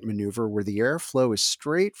flight maneuver where the airflow is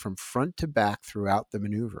straight from front to back throughout the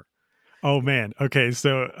maneuver. Oh, man. Okay.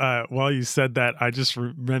 So while you said that, I just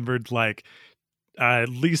remembered at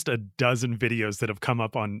least a dozen videos that have come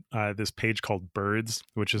up on this page called Birds,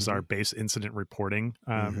 which is our base incident reporting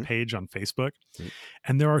page on Facebook.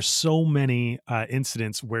 And there are so many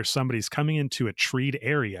incidents where somebody's coming into a treed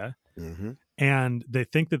area and they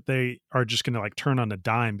think that they are just going to turn on a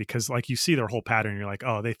dime because you see their whole pattern. You're like,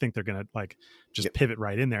 oh, they think they're going to just pivot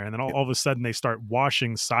right in there. And then all of a sudden they start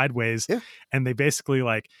washing sideways and they basically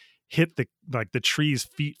hit the tree's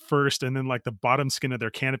feet first, and then the bottom skin of their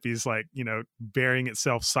canopy is burying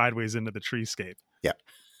itself sideways into the treescape. Yeah,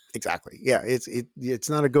 exactly. Yeah, it's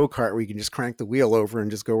not a go-kart where you can just crank the wheel over and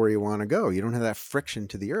just go where you want to go. You don't have that friction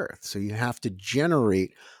to the earth, so you have to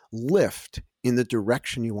generate lift in the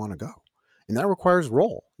direction you want to go, and that requires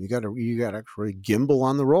roll. You got to actually gimbal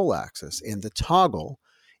on the roll axis, and the toggle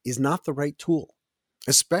is not the right tool,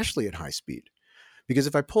 especially at high speed. Because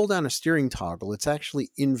if I pull down a steering toggle, it's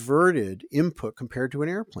actually inverted input compared to an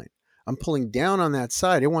airplane. I'm pulling down on that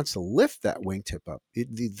side. It wants to lift that wingtip up.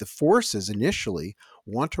 The forces initially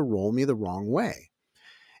want to roll me the wrong way.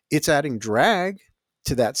 It's adding drag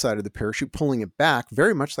to that side of the parachute, pulling it back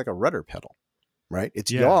very much like a rudder pedal, right?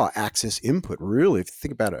 It's yaw axis input, really, if you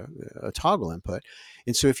think about a toggle input.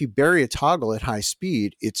 And so if you bury a toggle at high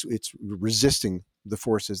speed, it's resisting the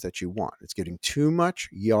forces that you want. It's getting too much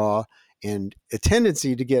yaw and a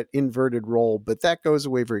tendency to get inverted roll, but that goes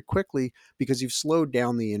away very quickly because you've slowed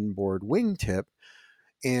down the inboard wingtip,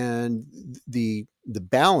 and the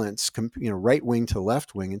balance, right wing to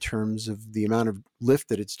left wing in terms of the amount of lift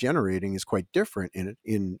that it's generating is quite different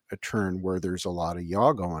in a turn where there's a lot of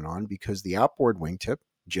yaw going on, because the outboard wingtip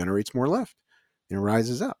generates more lift and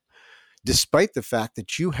rises up, despite the fact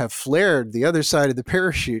that you have flared the other side of the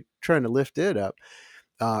parachute trying to lift it up.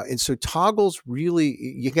 And so toggles, really,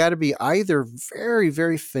 you got to be either very,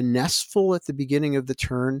 very finesseful at the beginning of the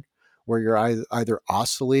turn where you're either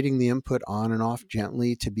oscillating the input on and off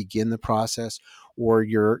gently to begin the process, or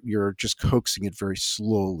you're just coaxing it very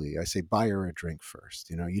slowly. I say, buy her a drink first.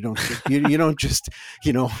 You don't you don't just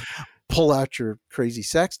pull out your crazy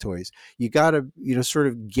sex toys. You got to sort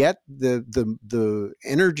of get the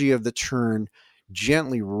energy of the turn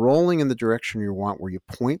gently rolling in the direction you want, where you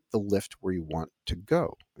point the lift where you want to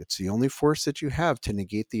go. It's the only force that you have to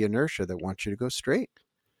negate the inertia that wants you to go straight.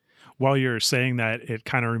 While you're saying that, it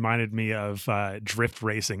kind of reminded me of drift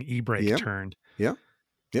racing, e-brake turned. Yeah.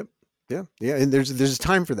 Yeah. And there's a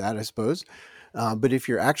time for that, I suppose. But if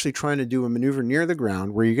you're actually trying to do a maneuver near the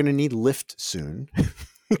ground where you're going to need lift soon,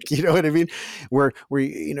 you know what I mean? Where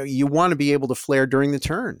you want to be able to flare during the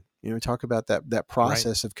turn. Talk about that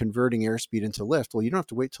process of converting airspeed into lift. Well, you don't have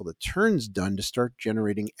to wait till the turn's done to start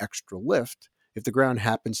generating extra lift if the ground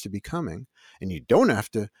happens to be coming, and you don't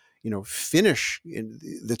have to finish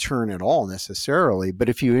the turn at all necessarily. But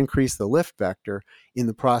if you increase the lift vector in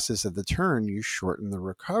the process of the turn, you shorten the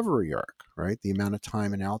recovery arc, right? The amount of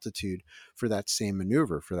time and altitude for that same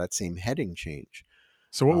maneuver, for that same heading change.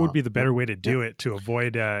 So what would be the better way to do it to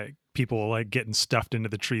avoid people like getting stuffed into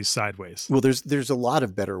the trees sideways? Well, there's a lot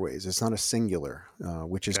of better ways. It's not a singular,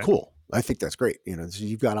 which is cool. I think that's great. So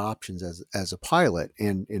you've got options as a pilot,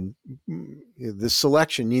 and the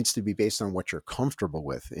selection needs to be based on what you're comfortable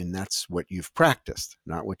with, and that's what you've practiced,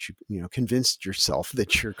 not what you convinced yourself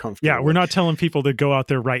that you're comfortable. Yeah, we're not telling people to go out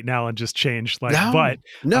there right now and just change.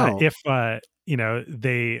 If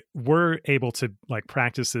they were able to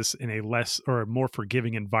practice this in a less or a more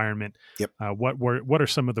forgiving environment, what are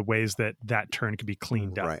some of the ways that turn could be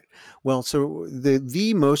cleaned up? Right. Well, so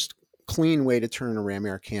the most clean way to turn a ram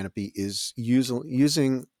air canopy is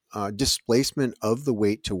using displacement of the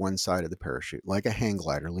weight to one side of the parachute, like a hang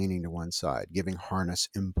glider leaning to one side, giving harness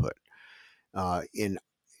input. In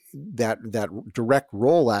that direct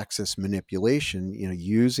roll axis manipulation,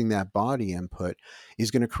 using that body input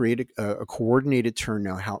is going to create a coordinated turn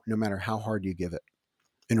no matter how hard you give it.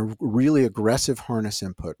 And a really aggressive harness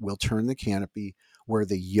input will turn the canopy where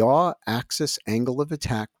the yaw axis angle of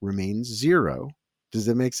attack remains 0. Does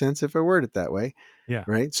that make sense if I word it that way? Yeah.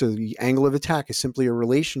 Right. So the angle of attack is simply a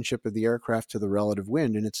relationship of the aircraft to the relative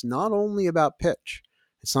wind. And it's not only about pitch.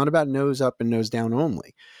 It's not about nose up and nose down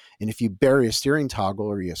only. And if you bury a steering toggle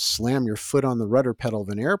or you slam your foot on the rudder pedal of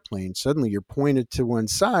an airplane, suddenly you're pointed to one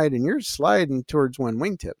side and you're sliding towards one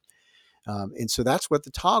wingtip. And so that's what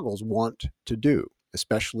the toggles want to do,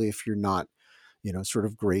 especially if you're not, sort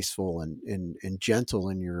of graceful and gentle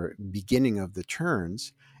in your beginning of the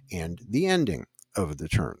turns and the ending of the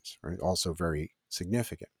turns, right? Also very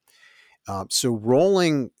significant. So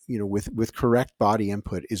rolling, with correct body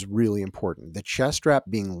input is really important. The chest strap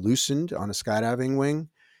being loosened on a skydiving wing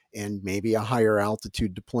and maybe a higher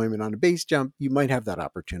altitude deployment on a base jump, you might have that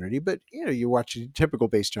opportunity. But, you watch a typical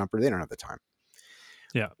base jumper, they don't have the time.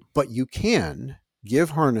 Yeah. But you can give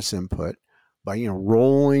harness input by,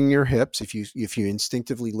 rolling your hips. If you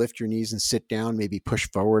instinctively lift your knees and sit down, maybe push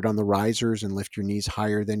forward on the risers and lift your knees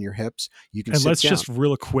higher than your hips, you can sit down. And let's just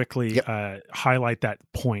real quickly highlight that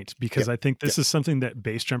point, because I think this is something that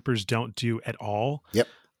base jumpers don't do at all.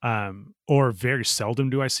 Or very seldom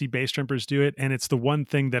do I see base jumpers do it. And it's the one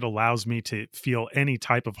thing that allows me to feel any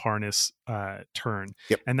type of harness turn.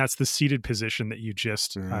 And that's the seated position that you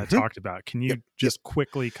just talked about. Can you just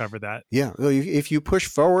quickly cover that? Yeah. Well, if you push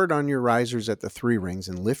forward on your risers at the 3 rings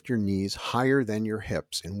and lift your knees higher than your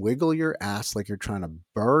hips and wiggle your ass like you're trying to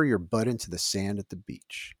burrow your butt into the sand at the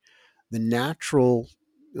beach, the natural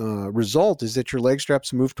result is that your leg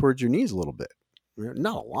straps move towards your knees a little bit.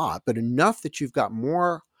 Not a lot, but enough that you've got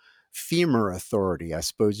more femur authority, I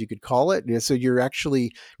suppose you could call it. So you're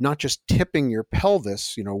actually not just tipping your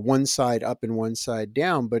pelvis, one side up and one side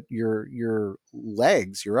down, but your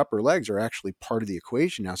legs, your upper legs are actually part of the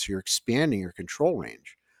equation now. So you're expanding your control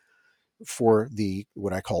range for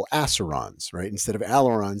what I call ailerons, right? Instead of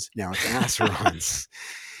ailerons, now it's ailerons.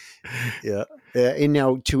 And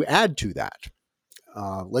now to add to that,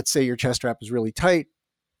 let's say your chest strap is really tight,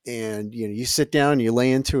 and you sit down, you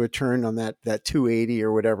lay into a turn on that 280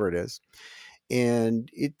 or whatever it is, and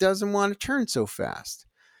it doesn't want to turn so fast.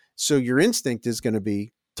 So your instinct is going to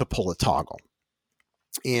be to pull a toggle.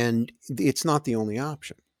 And it's not the only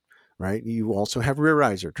option, right? You also have rear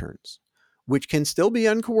riser turns, which can still be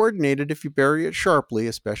uncoordinated if you bury it sharply,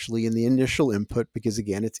 especially in the initial input, because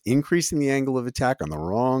again, it's increasing the angle of attack on the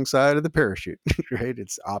wrong side of the parachute, right?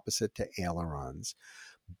 It's opposite to ailerons.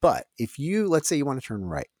 But if let's say you want to turn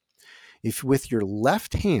right, if with your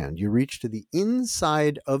left hand you reach to the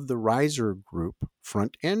inside of the riser group,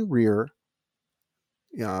 front and rear,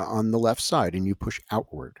 on the left side, and you push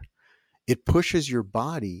outward, it pushes your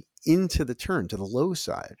body into the turn to the low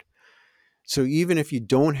side. So even if you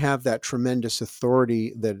don't have that tremendous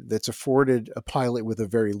authority that's afforded a pilot with a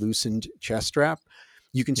very loosened chest strap,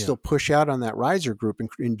 you can still push out on that riser group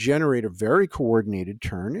and generate a very coordinated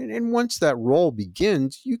turn. And once that roll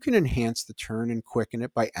begins, you can enhance the turn and quicken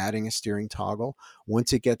it by adding a steering toggle.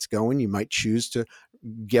 Once it gets going, you might choose to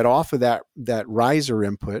get off of that riser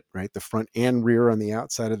input, right? The front and rear on the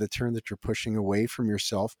outside of the turn that you're pushing away from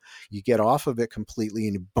yourself. You get off of it completely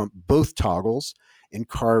and you bump both toggles and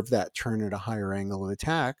carve that turn at a higher angle of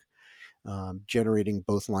attack, generating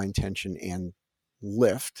both line tension and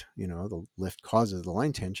lift. The lift causes the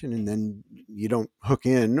line tension, and then you don't hook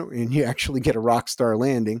in and you actually get a rock star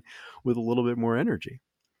landing with a little bit more energy.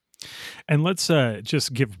 And let's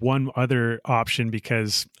just give one other option,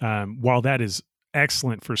 because while that is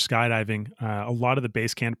excellent for skydiving, a lot of the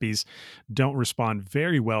base canopies don't respond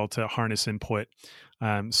very well to harness input.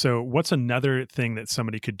 So what's another thing that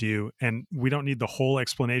somebody could do? And we don't need the whole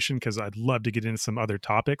explanation because I'd love to get into some other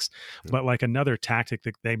topics, but like another tactic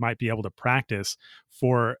that they might be able to practice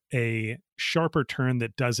for a sharper turn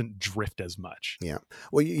that doesn't drift as much. Yeah.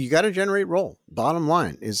 Well, you got to generate roll. Bottom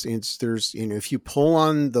line is there's, if you pull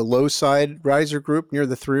on the low side riser group near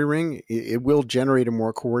the 3-ring, it will generate a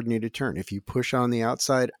more coordinated turn. If you push on the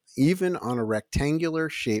outside, even on a rectangular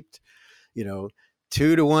shaped,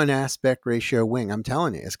 2-to-1 aspect ratio wing, I'm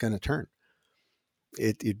telling you, it's going to turn.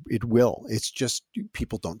 It will. It's just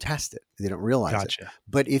people don't test it. They don't realize it.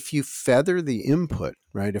 But if you feather the input,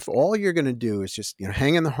 right? If all you're going to do is just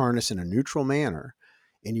hang in the harness in a neutral manner,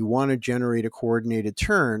 and you want to generate a coordinated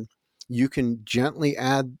turn, you can gently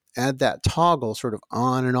add that toggle sort of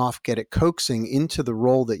on and off, get it coaxing into the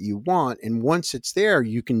roll that you want. And once it's there,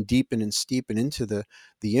 you can deepen and steepen into the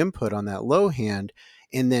input on that low hand,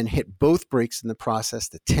 and then hit both brakes in the process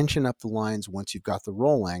to tension up the lines once you've got the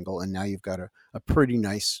roll angle. And now you've got a pretty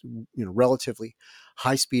nice, relatively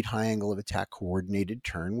high speed, high angle of attack coordinated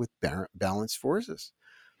turn with balanced forces.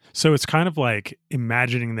 So it's kind of like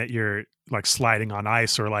imagining that you're like sliding on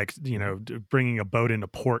ice, or like, bringing a boat into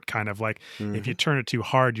port, kind of like if you turn it too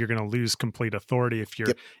hard, you're going to lose complete authority. If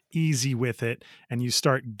you're easy with it and you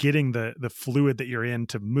start getting the fluid that you're in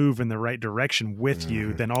to move in the right direction with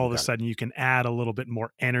you, then all of a sudden you can add a little bit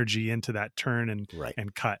more energy into that turn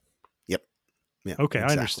and cut. Yep. Yeah, okay,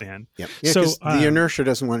 exactly. I understand. Yep. Yeah, so the inertia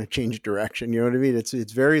doesn't want to change direction. You know what I mean?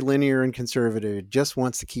 It's very linear and conservative. It just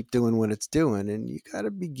wants to keep doing what it's doing, and you got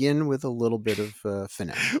to begin with a little bit of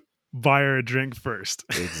finesse. Buy her a drink first.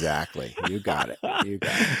 Exactly. You got it. You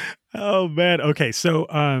got it. Oh man. Okay, so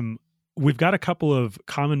we've got a couple of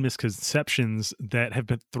common misconceptions that have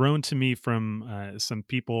been thrown to me from some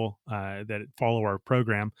people that follow our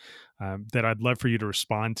program that I'd love for you to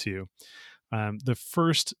respond to. The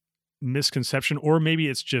first misconception, or maybe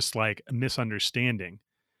it's just like a misunderstanding,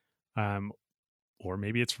 or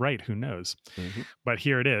maybe it's right, who knows. But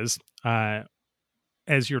here it is.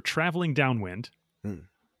 As you're traveling downwind,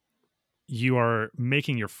 you are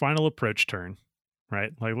making your final approach turn,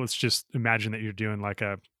 right? Like, let's just imagine that you're doing like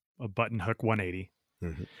a button hook 180.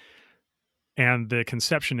 And the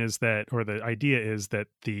conception is that, or the idea is that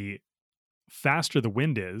the faster the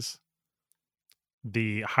wind is,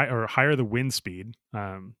 the higher the wind speed,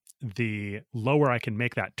 the lower I can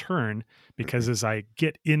make that turn, because as I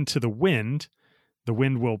get into the wind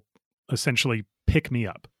will essentially pick me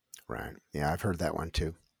up. Right. Yeah, I've heard that one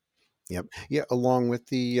too. Yep. Yeah, along with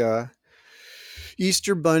the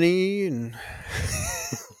Easter Bunny and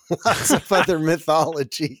lots of other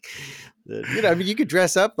mythology. I mean, you could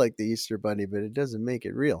dress up like the Easter Bunny, but it doesn't make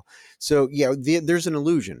it real. So yeah, there's an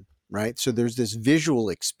illusion, right? So there's this visual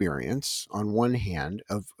experience on one hand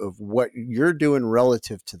of what you're doing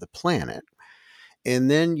relative to the planet.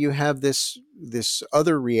 And then you have this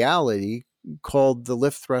other reality called the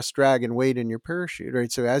lift, thrust, drag, and weight in your parachute,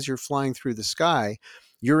 right? So as you're flying through the sky,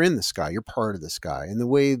 you're in the sky, you're part of the sky. In the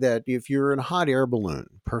way that if you're in a hot air balloon,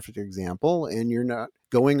 perfect example, and you're not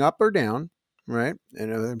going up or down, right?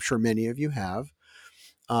 And I'm sure many of you have.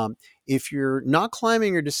 If you're not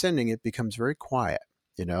climbing or descending, it becomes very quiet.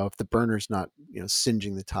 If the burner's not,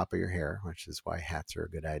 singeing the top of your hair, which is why hats are a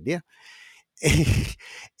good idea.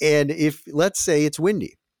 And if, let's say, it's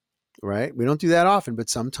windy, right? We don't do that often, but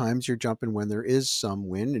sometimes you're jumping when there is some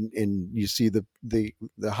wind, and you see the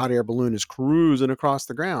hot air balloon is cruising across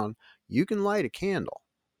the ground. You can light a candle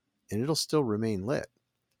and it'll still remain lit,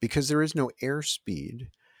 because there is no airspeed.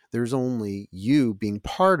 There's only you being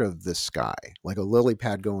part of the sky, like a lily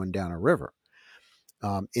pad going down a river.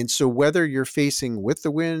 And so whether you're facing with the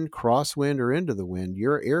wind, crosswind, or into the wind,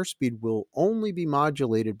 your airspeed will only be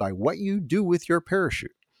modulated by what you do with your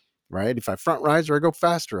parachute. right? If I front riser, I go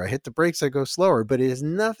faster. I hit the brakes, I go slower, but it has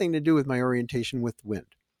nothing to do with my orientation with the wind.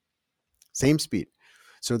 Same speed.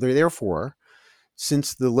 So therefore,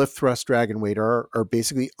 since the lift, thrust, drag, and weight are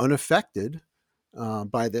basically unaffected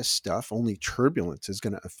by this stuff, only turbulence is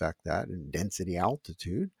going to affect that, and density,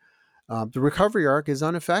 altitude. The recovery arc is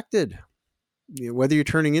unaffected. Whether you're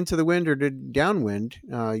turning into the wind or downwind,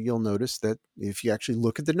 you'll notice that if you actually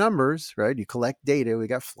look at the numbers, right, you collect data, we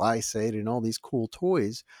got FlySight and all these cool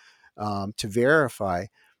toys to verify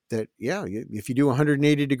that, yeah, if you do a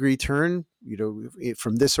 180-degree turn,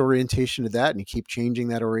 from this orientation to that, and you keep changing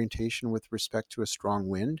that orientation with respect to a strong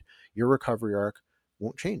wind, your recovery arc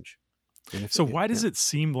won't change. So why does it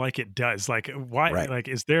seem like it does? Like, why, Right. like,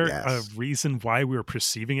 is there a Yes. reason why we're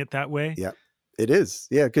perceiving it that way? Yeah, it is.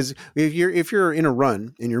 Yeah, because if you're in a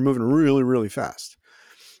run and you're moving really, really fast,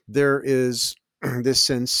 there is this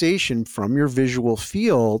sensation from your visual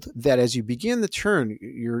field that as you begin the turn,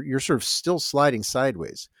 you're sort of still sliding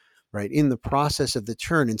sideways, right? In the process of the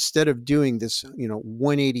turn, instead of doing this,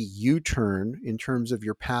 180 U-turn in terms of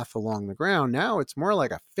your path along the ground, now it's more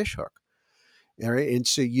like a fish hook. All right. And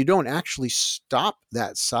so you don't actually stop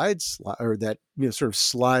that side slide, or that, sort of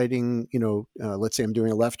sliding, let's say I'm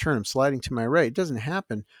doing a left turn, I'm sliding to my right. It doesn't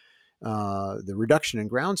happen. The reduction in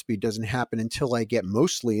ground speed doesn't happen until I get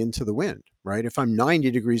mostly into the wind, right? If I'm 90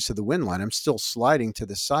 degrees to the wind line, I'm still sliding to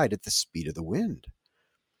the side at the speed of the wind.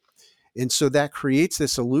 And so that creates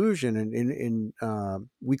this illusion. And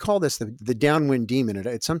we call this the downwind demon.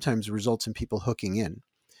 It sometimes results in people hooking in,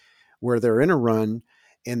 where they're in a run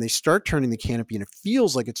and they start turning the canopy and it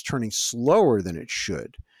feels like it's turning slower than it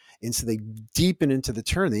should. And so they deepen into the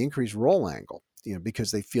turn, they increase roll angle,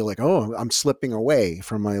 because they feel like, oh, I'm slipping away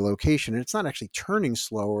from my location. And it's not actually turning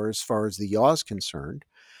slower as far as the yaw is concerned.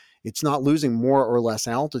 It's not losing more or less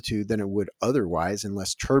altitude than it would otherwise,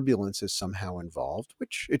 unless turbulence is somehow involved,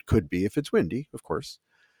 which it could be if it's windy, of course.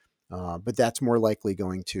 But that's more likely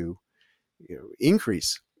going to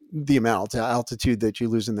increase the amount of altitude that you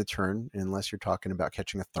lose in the turn, unless you're talking about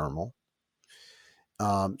catching a thermal.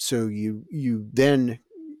 So you then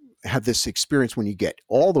have this experience when you get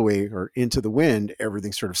all the way or into the wind,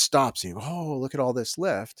 everything sort of stops. And you go, oh, look at all this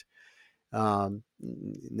lift.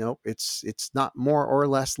 Nope, it's not more or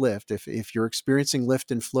less lift. If you're experiencing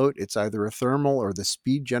lift and float, it's either a thermal or the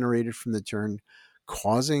speed generated from the turn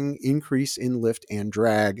causing increase in lift and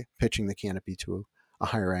drag, pitching the canopy to a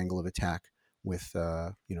higher angle of attack, with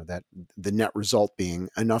that the net result being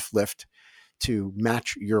enough lift to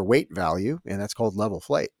match your weight value, and that's called level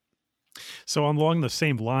flight. So along the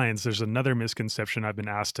same lines, there's another misconception I've been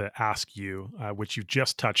asked to ask you, which you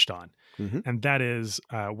just touched on, and that is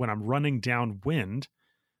when I'm running downwind,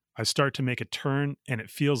 I start to make a turn and it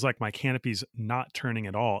feels like my canopy's not turning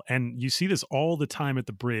at all. And you see this all the time at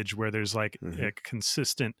the bridge, where there's like a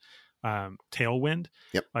consistent tailwind.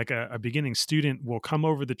 Yep. Like a beginning student will come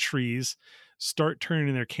over the trees, start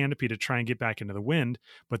turning their canopy to try and get back into the wind,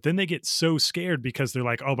 but then they get so scared because they're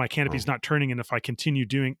like, oh, my canopy's not turning, and if I continue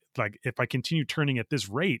turning at this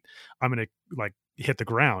rate, I'm going to hit the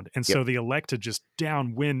ground. And so they elect to just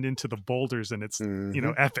downwind into the boulders, and it's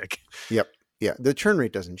epic. Yep. Yeah, the turn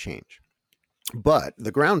rate doesn't change, but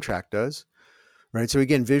the ground track does, right? So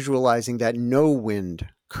again, visualizing that no wind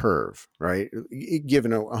curve, right?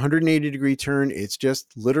 Given a 180-degree turn, it's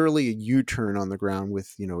just literally a U-turn on the ground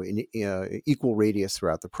with, an equal radius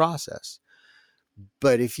throughout the process.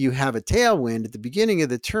 But if you have a tailwind at the beginning of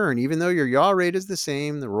the turn, even though your yaw rate is the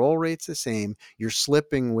same, the roll rate's the same, you're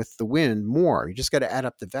slipping with the wind more. You just got to add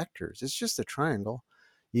up the vectors. It's just a triangle.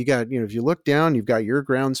 You got, if you look down, you've got your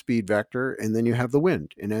ground speed vector, and then you have the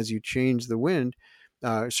wind. And as you change the wind,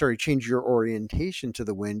 change your orientation to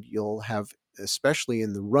the wind, you'll have, especially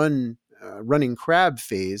in the running crab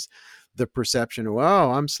phase, the perception of,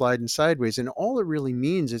 oh, I'm sliding sideways. And all it really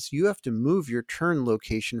means is you have to move your turn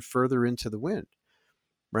location further into the wind,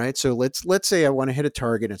 right? So let's say I want to hit a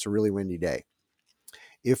target. It's a really windy day.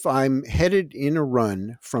 If I'm headed in a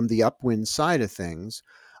run from the upwind side of things,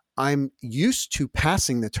 I'm used to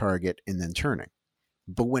passing the target and then turning.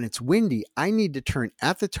 But when it's windy, I need to turn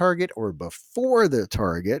at the target or before the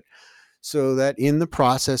target, so that in the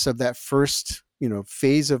process of that first,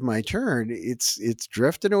 phase of my turn, it's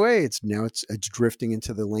drifting away. It's drifting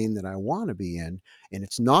into the lane that I want to be in, and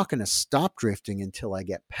it's not going to stop drifting until I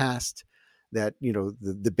get past that,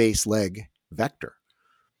 the base leg vector.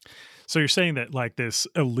 So you're saying that like this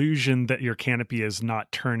illusion that your canopy is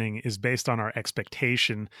not turning is based on our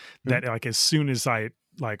expectation that like as soon as I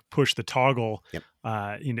like push the toggle,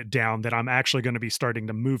 down, that I'm actually going to be starting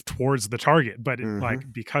to move towards the target. But Mm-hmm.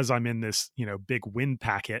 because I'm in this, big wind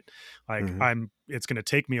packet, Mm-hmm. it's going to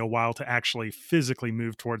take me a while to actually physically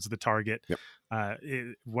move towards the target. Yep.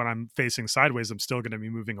 When I'm facing sideways, I'm still going to be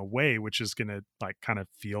moving away, which is going to kind of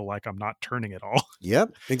feel like I'm not turning at all.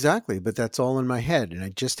 Yep, exactly. But that's all in my head. And I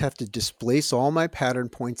just have to displace all my pattern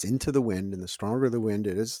points into the wind. And the stronger the wind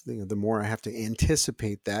is, the more I have to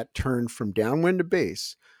anticipate that turn from downwind to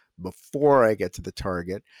base before I get to the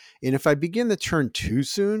target. And if I begin the turn too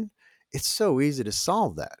soon, it's so easy to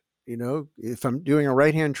solve that. If I'm doing a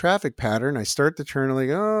right hand traffic pattern, I start the turn like,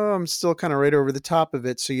 oh, I'm still kind of right over the top of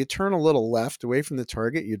it. So you turn a little left away from the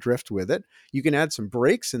target, you drift with it. You can add some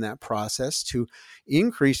brakes in that process to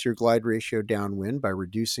increase your glide ratio downwind by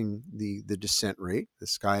reducing the descent rate. The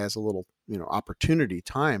sky has a little opportunity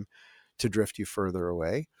time to drift you further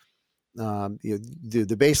away.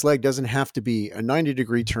 The base leg doesn't have to be a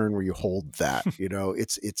 90-degree turn where you hold that.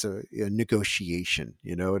 It's a negotiation.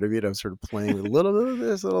 You know what I mean? I'm sort of playing with a little bit of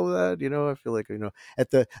this, a little of that. I feel like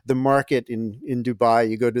at the market in Dubai,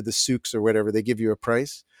 you go to the souks or whatever, they give you a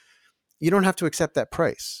price. You don't have to accept that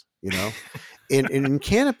price. And in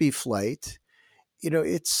canopy flight,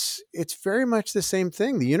 it's very much the same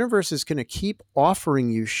thing. The universe is going to keep offering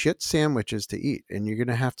you shit sandwiches to eat, and you're going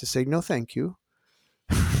to have to say no, thank you.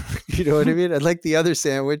 You know what I mean? I'd like the other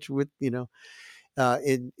sandwich with,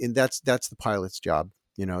 and that's the pilot's job,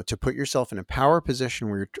 to put yourself in a power position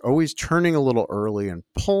where you're always turning a little early and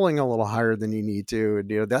pulling a little higher than you need to.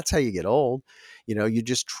 And, that's how you get old. You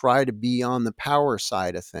just try to be on the power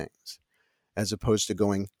side of things as opposed to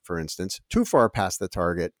going, for instance, too far past the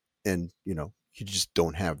target. And, you just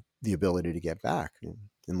don't have the ability to get back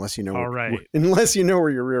unless you know All right. unless you know where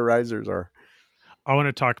your rear risers are. I want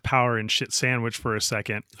to talk power and shit sandwich for a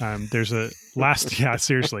second. There's a last, yeah,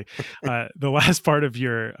 seriously. The last part of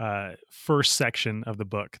your first section of the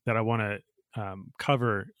book that I want to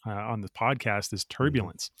cover on the podcast is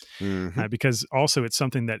turbulence, Mm-hmm. because also it's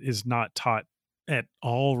something that is not taught at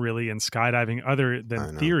all really in skydiving other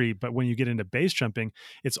than theory. But when you get into base jumping,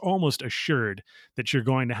 it's almost assured that you're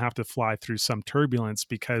going to have to fly through some turbulence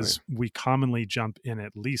because we commonly jump in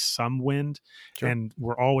at least some wind. Sure. And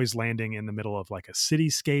we're always landing in the middle of like a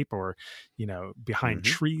cityscape or, behind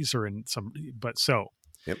trees or in some,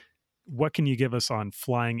 Yep. What can you give us on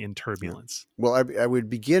flying in turbulence? Yeah. Well, I would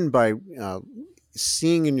begin by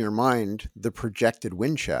seeing in your mind the projected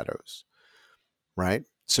wind shadows, right?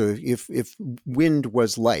 So if wind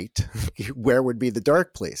was light, where would be the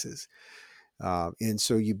dark places? And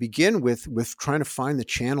so you begin with trying to find the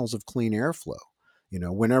channels of clean airflow.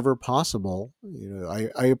 Whenever possible,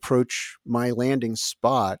 I approach my landing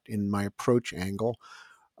spot in my approach angle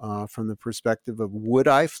from the perspective of, would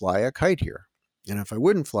I fly a kite here? And if I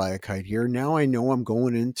wouldn't fly a kite here, now I know I'm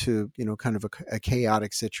going into, kind of a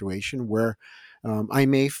chaotic situation where I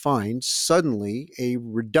may find suddenly a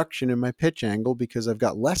reduction in my pitch angle because I've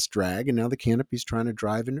got less drag and now the canopy's trying to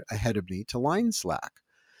drive ahead of me to line slack.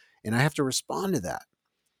 And I have to respond to that.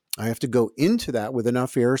 I have to go into that with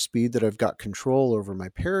enough airspeed that I've got control over my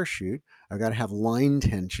parachute. I've got to have line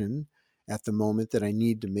tension at the moment that I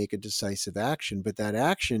need to make a decisive action. But that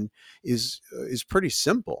action is pretty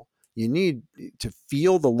simple. You need to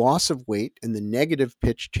feel the loss of weight and the negative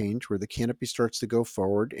pitch change where the canopy starts to go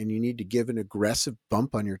forward, and you need to give an aggressive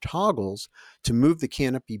bump on your toggles to move the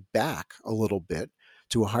canopy back a little bit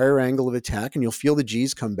to a higher angle of attack, and you'll feel the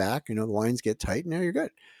G's come back, the lines get tight, and now you're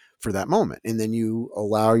good for that moment. And then you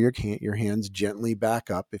allow your hands gently back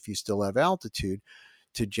up if you still have altitude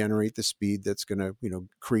to generate the speed that's going to,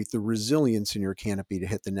 create the resilience in your canopy to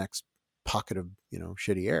hit the next pocket of,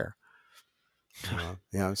 shitty air.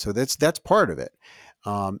 So that's part of it.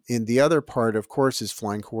 And the other part, of course, is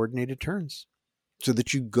flying coordinated turns so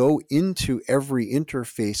that you go into every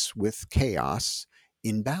interface with chaos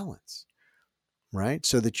in balance, right?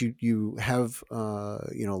 So that you have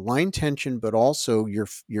line tension, but also your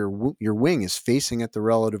wing is facing at the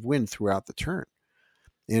relative wind throughout the turn.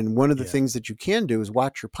 And one of the things that you can do is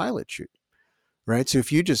watch your pilot shoot. Right. So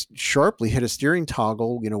if you just sharply hit a steering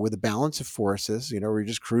toggle, with a balance of forces, where you're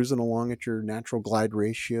just cruising along at your natural glide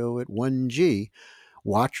ratio at 1G,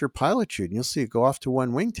 watch your pilot shoot and you'll see it go off to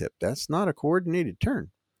one wingtip. That's not a coordinated turn.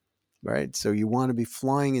 Right. So you want to be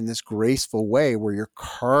flying in this graceful way where you're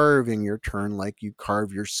carving your turn like you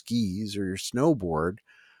carve your skis or your snowboard,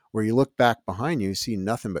 where you look back behind you see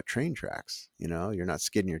nothing but train tracks. You're not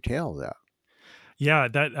skidding your tails out. Yeah,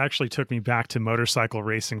 that actually took me back to motorcycle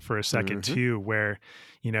racing for a second too, where,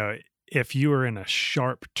 if you were in a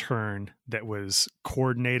sharp turn that was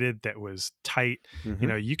coordinated, that was tight,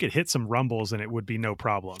 Mm-hmm. you could hit some rumbles and it would be no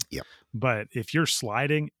problem. Yep. But if you're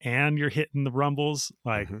sliding and you're hitting the rumbles,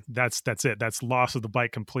 like Mm-hmm. that's it. That's loss of the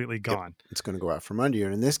bike completely Yep. gone. It's going to go out from under you.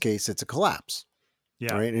 And in this case, it's a collapse.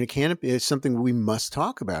 Yeah. Right. And a canopy is something we must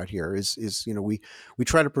talk about here is, we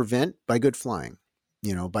try to prevent by good flying,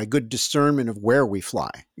 by good discernment of where we fly.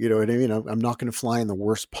 You know what I mean? I'm not going to fly in the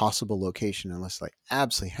worst possible location unless I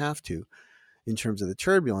absolutely have to in terms of the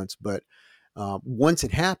turbulence. But once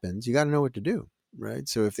it happens, you got to know what to do. Right.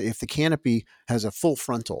 So if the canopy has a full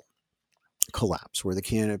frontal collapse where the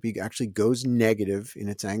canopy actually goes negative in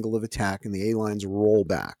its angle of attack and the A lines roll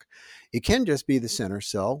back, it can just be the center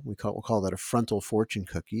cell. We'll call that a frontal fortune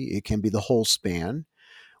cookie. It can be the whole span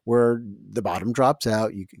where the bottom drops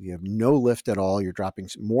out. You have no lift at all. You're dropping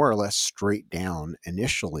more or less straight down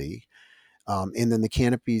initially. And then the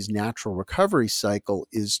canopy's natural recovery cycle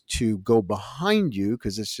is to go behind you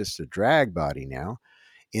because it's just a drag body now.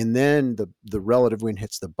 And then the relative wind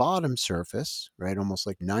hits the bottom surface, right? Almost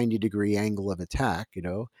like 90-degree angle of attack,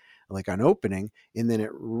 like on opening. And then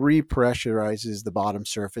it repressurizes the bottom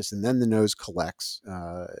surface. And then the nose collects,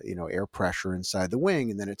 air pressure inside the wing.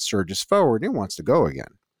 And then it surges forward and it wants to go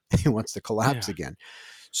again. It wants to collapse again.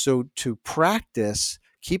 So to practice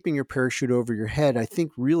keeping your parachute over your head, I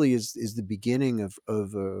think really is the beginning of a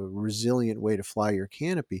resilient way to fly your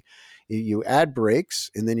canopy. You add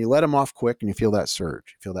brakes and then you let them off quick and you feel that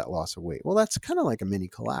surge, you feel that loss of weight. Well, that's kind of like a mini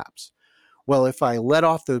collapse. Well, if I let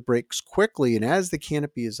off those brakes quickly and as the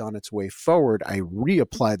canopy is on its way forward, I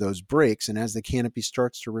reapply those brakes. And as the canopy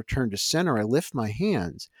starts to return to center, I lift my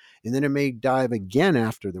hands and then it may dive again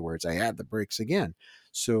afterwards. I add the brakes again.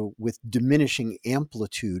 So with diminishing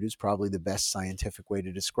amplitude is probably the best scientific way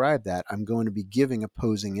to describe that. I'm going to be giving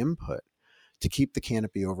opposing input to keep the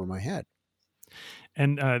canopy over my head.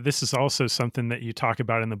 And this is also something that you talk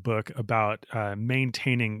about in the book about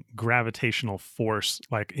maintaining gravitational force,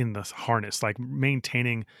 like in the harness, like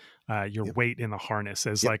maintaining your weight in the harness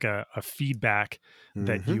as like a feedback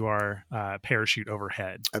that you are parachute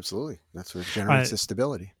overhead. Absolutely. That's what generates the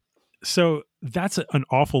stability. So that's an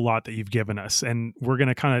awful lot that you've given us. And we're going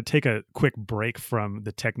to kind of take a quick break from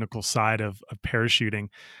the technical side of parachuting.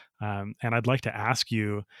 And I'd like to ask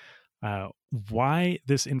you, why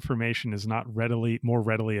this information is not more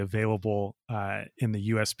readily available in the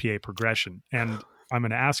USPA progression. And I'm going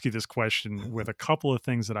to ask you this question with a couple of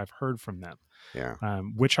things that I've heard from them,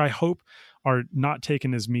 which I hope are not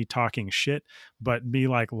taken as me talking shit, but me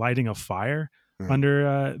like lighting a fire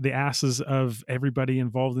under the asses of everybody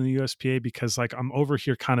involved in the USPA, because like I'm over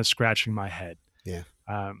here kind of scratching my head.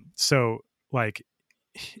 So like,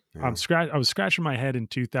 I was scratching my head in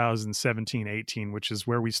 2017-18, which is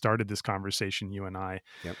where we started this conversation, you and I.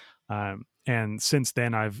 And since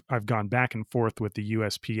then, I've gone back and forth with the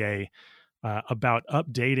USPA about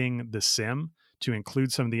updating the sim to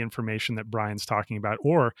include some of the information that Brian's talking about,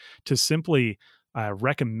 or to simply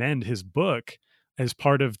recommend his book as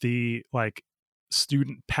part of the like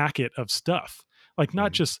student packet of stuff. Like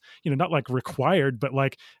not just, not like required, but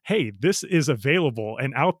like, hey, this is available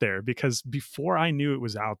and out there. Because before I knew it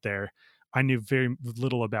was out there, I knew very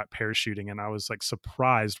little about parachuting. And I was like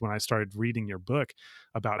surprised when I started reading your book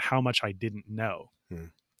about how much I didn't know.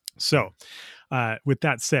 So with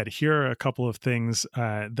that said, here are a couple of things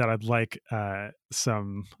that I'd like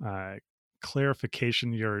some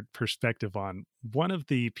clarification, your perspective on. One of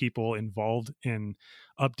the people involved in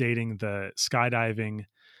updating the skydiving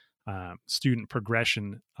student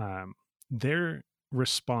progression, their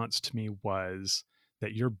response to me was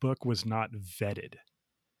that your book was not vetted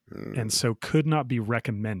and so could not be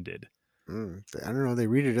recommended. I don't know. They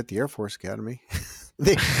read it at the Air Force Academy.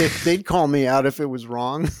 They'd call me out if it was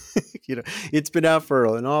wrong. It's been out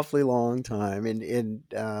for an awfully long time. And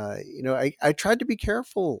I tried to be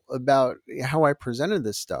careful about how I presented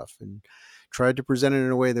this stuff and tried to present it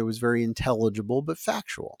in a way that was very intelligible, but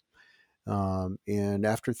factual. And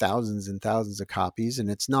after thousands and thousands of copies, and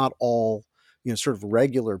it's not all, sort of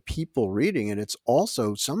regular people reading it. It's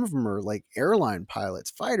also, some of them are like airline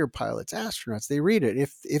pilots, fighter pilots, astronauts. They read it.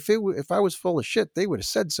 If I was full of shit, they would have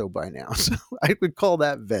said so by now. So I would call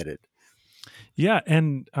that vetted. Yeah.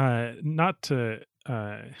 And not to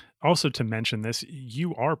also to mention this,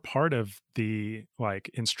 you are part of the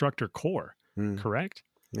like instructor corps, correct?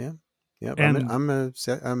 Yeah. Yeah. And I'm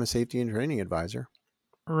a safety and training advisor.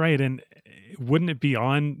 Right. And wouldn't it be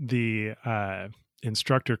on the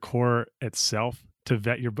instructor corps itself to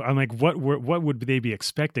vet your book? I'm like, what would they be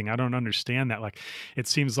expecting? I don't understand that. Like, it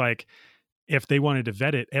seems like if they wanted to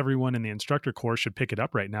vet it, everyone in the instructor corps should pick it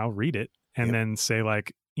up right now, read it, and Yep. then say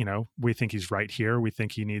like, we think he's right here. We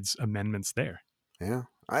think he needs amendments there. Yeah.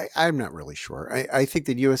 I'm not really sure. I think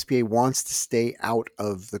that USPA wants to stay out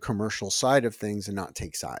of the commercial side of things and not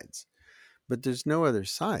take sides. But there's no other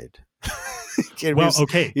side. Well,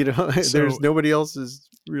 okay. There's So, nobody else has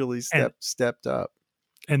really and stepped up.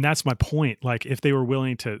 and that's my point. Like, if they were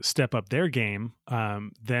willing to step up their game,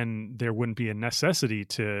 then there wouldn't be a necessity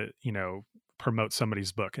to, promote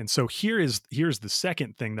somebody's book. And so here's the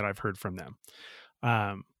second thing that I've heard from them.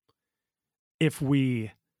 Um, if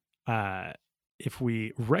we uh, if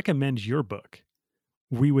we recommend your book,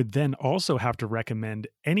 we would then also have to recommend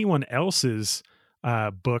anyone else's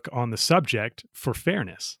book on the subject for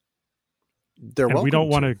fairness. They're And we welcome don't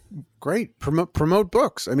want to. to. Great. Promote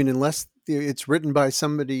books. I mean, unless it's written by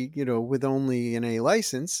somebody, with only an A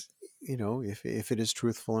license, if it is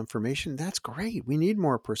truthful information, that's great. We need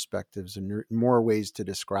more perspectives and more ways to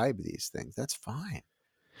describe these things. That's fine.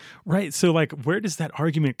 Right. So, like, where does that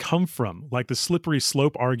argument come from? Like the slippery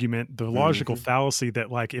slope argument, the logical Hmm. fallacy that,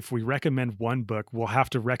 like, if we recommend one book, we'll have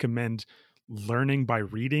to recommend learning by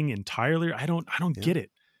reading entirely. I don't Yeah. get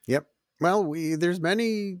it. Yep. Well, there's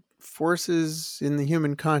many forces in the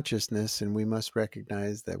human consciousness, and we must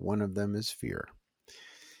recognize that one of them is fear.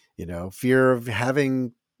 Fear of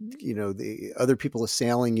having, the other people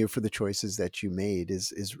assailing you for the choices that you made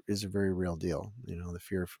is a very real deal. The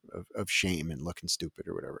fear of shame and looking stupid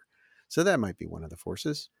or whatever. So that might be one of the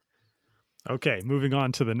forces. Okay, moving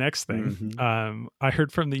on to the next thing. Hmm. I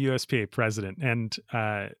heard from the USPA president, and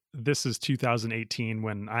this is 2018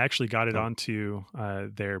 when I actually got it Oh. onto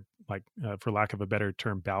their, like, for lack of a better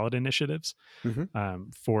term, ballot initiatives, Hmm.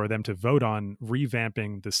 for them to vote on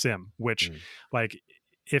revamping the sim. Which, Mm. like,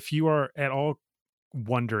 if you are at all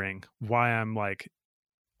wondering why I'm like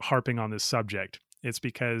harping on this subject, it's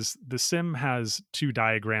because the sim has 2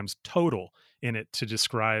 diagrams total in it to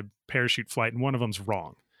describe parachute flight, and one of them's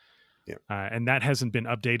wrong. Yeah. And that hasn't been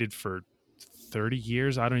updated for 30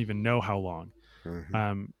 years. I don't even know how long.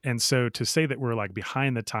 Hmm. And so to say that we're like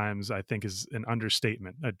behind the times, I think is an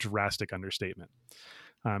understatement, a drastic understatement.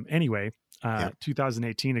 Anyway, Yeah.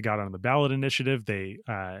 2018, it got on the ballot initiative. They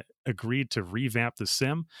agreed to revamp the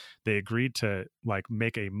sim. They agreed to like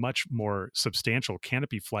make a much more substantial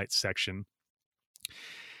canopy flight section.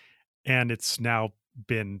 And it's now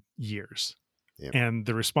been years. Yeah. And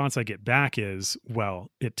the response I get back is, well,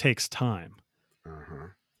 it takes time. Uh-huh.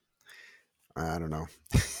 I don't know.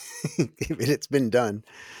 It's been done.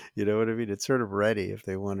 You know what I mean? It's sort of ready if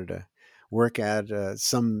they wanted to work at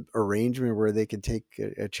some arrangement where they could take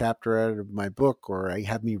a chapter out of my book or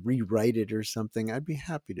have me rewrite it or something. I'd be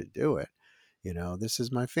happy to do it. This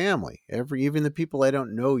is my family. Even the people I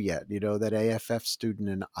don't know yet, that AFF student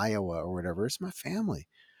in Iowa or whatever, it's my family.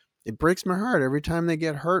 It breaks my heart every time they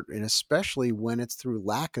get hurt, and especially when it's through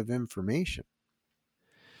lack of information.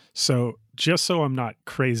 So, just so I'm not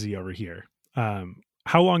crazy over here,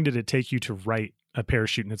 how long did it take you to write A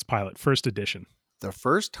Parachute and Its Pilot, first edition? The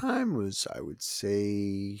first time was, I would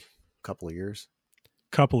say, a couple of years.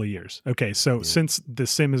 Couple of years. Okay, so Yeah. since the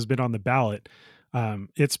sim has been on the ballot,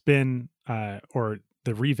 it's been, or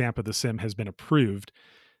the revamp of the sim has been approved.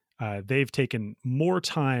 They've taken more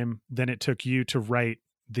time than it took you to write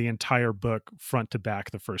the entire book front to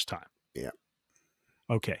back the first time. Yeah.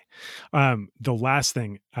 Okay. The last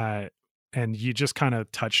thing, and you just kind of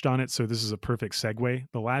touched on it, so this is a perfect segue.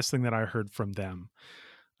 The last thing that I heard from them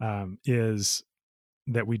is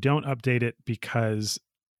that we don't update it because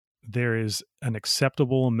there is an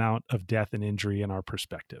acceptable amount of death and injury in our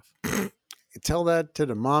perspective. Tell that to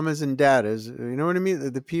the mamas and daddas. You know what I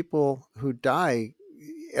mean? The people who die,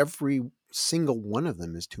 every single one of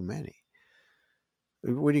them is too many.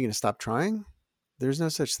 What are you going to stop trying? There's no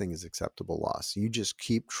such thing as acceptable loss. You just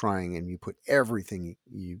keep trying and you put everything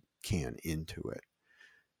you can into it.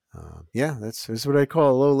 Yeah, that's what I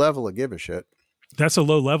call a low level of give a shit. That's a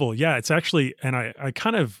low level. Yeah, it's actually, and I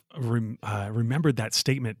kind of remembered that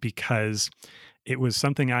statement because it was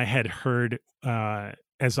something I had heard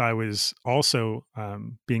as I was also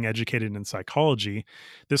being educated in psychology.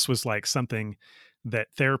 This was like something that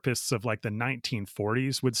therapists of like the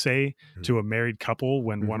 1940s would say to a married couple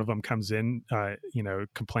when one of them comes in,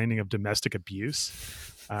 complaining of domestic abuse.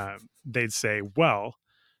 They'd say, well,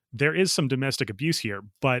 there is some domestic abuse here,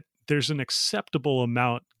 but there's an acceptable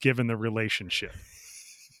amount given the relationship.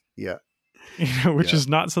 Yeah. Which is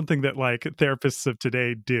not something that like therapists of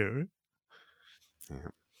today do. Yeah.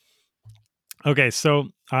 Okay, so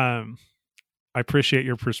I appreciate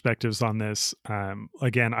your perspectives on this.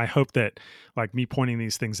 Again, I hope that like me pointing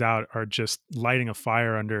these things out are just lighting a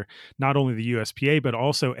fire under not only the USPA but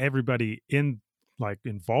also everybody in like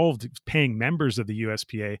involved paying members of the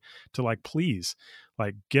USPA to like, please,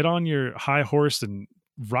 like get on your high horse and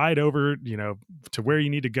ride over, to where you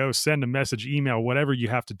need to go, send a message, email, whatever you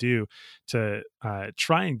have to do to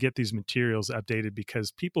try and get these materials updated,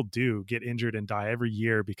 because people do get injured and die every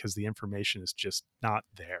year because the information is just not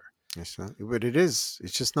there. It's not, but it's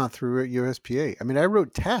just not through USPA. I mean, I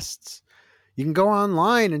wrote tests. You can go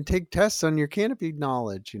online and take tests on your canopy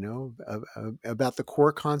knowledge, about the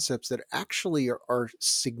core concepts that actually are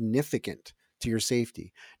significant to your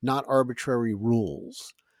safety, not arbitrary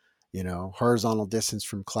rules. Horizontal distance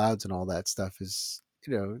from clouds and all that stuff is,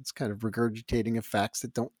 it's kind of regurgitating of facts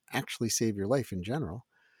that don't actually save your life in general.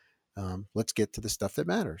 Let's get to the stuff that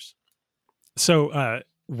matters. So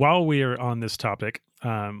while we are on this topic,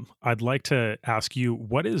 I'd like to ask you,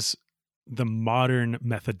 what is the modern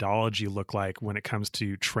methodology look like when it comes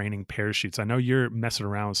to training parachutes? I know you're messing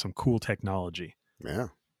around with some cool technology. Yeah.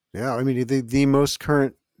 I mean, the most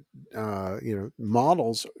current,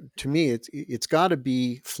 models, to me, it's got to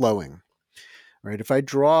be flowing, right? If I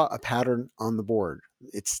draw a pattern on the board,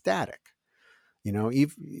 it's static.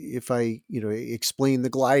 If I, explain the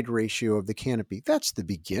glide ratio of the canopy, that's the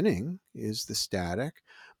beginning, is the static,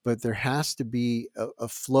 but there has to be a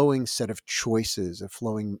flowing set of choices, a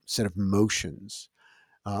flowing set of motions.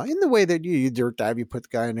 In the way that you dirt dive, you put the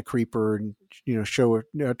guy in a creeper and, show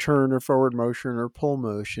a turn or forward motion or pull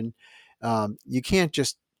motion. You can't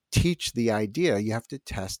just teach the idea. You have to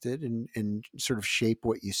test it and sort of shape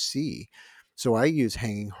what you see. So I use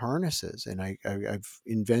hanging harnesses, and I've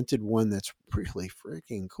invented one that's really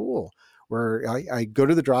freaking cool, where I go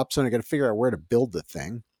to the drop zone. I got to figure out where to build the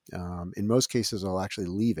thing. In most cases, I'll actually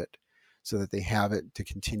leave it so that they have it to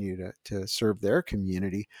continue to serve their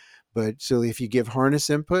community. But so if you give harness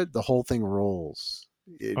input, the whole thing rolls.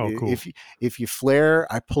 Oh, cool. If you flare,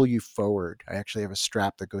 I pull you forward. I actually have a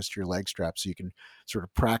strap that goes to your leg strap, so you can sort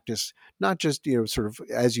of practice, not just, sort of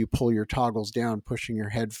as you pull your toggles down, pushing your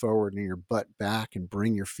head forward and your butt back and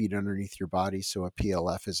bring your feet underneath your body. So a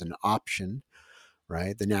PLF is an option,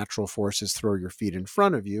 right? The natural forces throw your feet in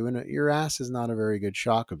front of you, and your ass is not a very good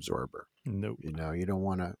shock absorber. Nope. You don't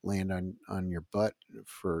want to land on your butt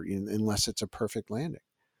unless it's a perfect landing,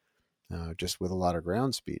 just with a lot of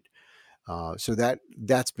ground speed. So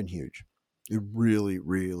that's been huge. It really,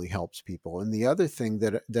 really helps people. And the other thing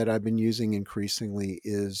that I've been using increasingly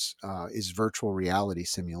is virtual reality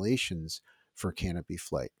simulations for canopy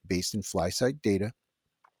flight based in FlySight data.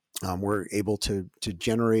 We're able to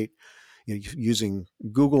generate, using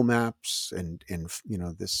Google Maps and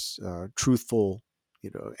this truthful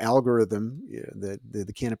algorithm that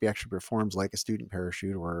the canopy actually performs like a student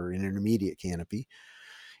parachute or an intermediate canopy.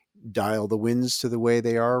 Dial the winds to the way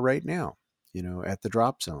they are right now, at the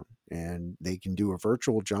drop zone, and they can do a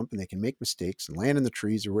virtual jump, and they can make mistakes and land in the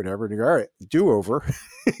trees or whatever. And go, all right, do over,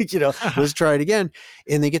 let's try it again.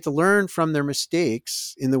 And they get to learn from their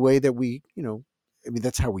mistakes in the way that we,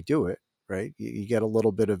 that's how we do it, right? You get a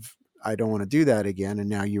little bit of, I don't want to do that again. And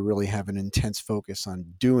now you really have an intense focus on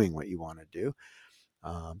doing what you want to do.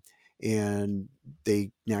 And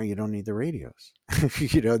now you don't need the radios,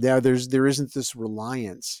 now there isn't this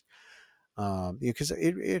reliance, because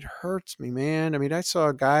it hurts me, man. I mean, I saw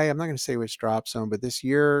a guy, I'm not going to say which drop zone, but this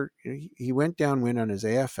year he went downwind on his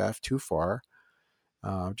AFF too far,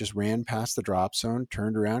 just ran past the drop zone,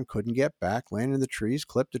 turned around, couldn't get back, landed in the trees,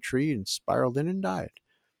 clipped a tree and spiraled in and died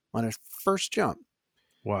on his first jump.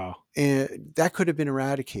 Wow. And that could have been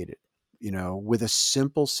eradicated, with a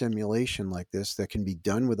simple simulation like this that can be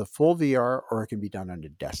done with a full VR, or it can be done on a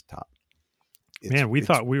desktop. We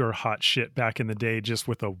thought we were hot shit back in the day just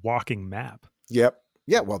with a walking map. Yep.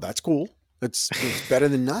 Yeah. Well, that's cool. It's better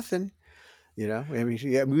than nothing. I mean,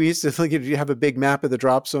 yeah, we used to think if you have a big map of the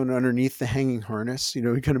drop zone underneath the hanging harness,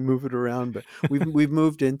 we kind of move it around, but we've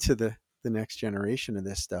moved into the next generation of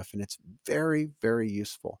this stuff, and it's very, very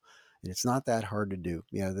useful. And it's not that hard to do.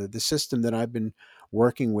 The system that I've been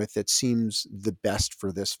working with that seems the best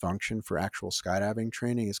for this function for actual skydiving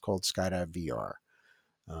training is called Skydive VR.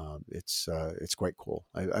 It's quite cool.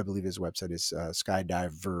 I believe his website is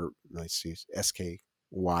skydiver. Let's see, skydivr.io.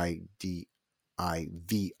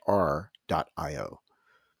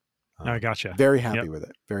 I gotcha. Very happy with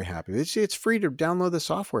it. Very happy. It's free to download the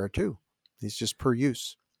software too. It's just per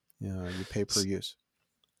use. You pay per use.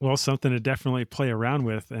 Well, something to definitely play around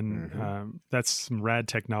with, and that's some rad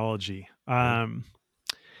technology.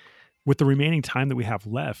 With the remaining time that we have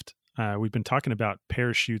left, we've been talking about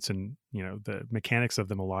parachutes and the mechanics of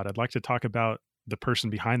them a lot. I'd like to talk about the person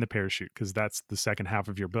behind the parachute, because that's the second half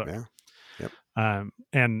of your book. Yeah. Yep.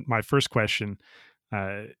 And my first question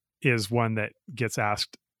is one that gets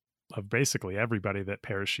asked of basically everybody that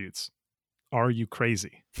parachutes. are you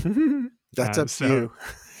crazy? That's up to So you.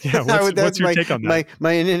 yeah, what's That's your take on that?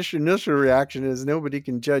 my initial reaction is nobody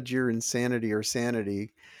can judge your insanity or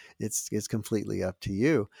sanity. It's completely up to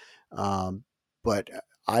you. Um, but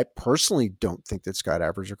I personally don't think that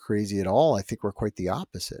skydivers are crazy at all. I think we're quite the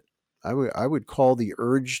opposite. I would call the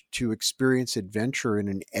urge to experience adventure in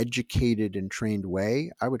an educated and trained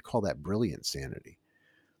way. I would call that brilliant sanity.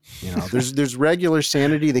 There's regular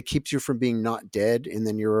sanity that keeps you from being not dead, and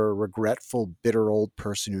then you're a regretful, bitter old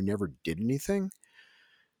person who never did anything.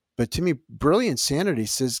 But to me, brilliant sanity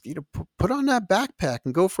says, put on that backpack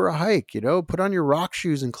and go for a hike. Put on your rock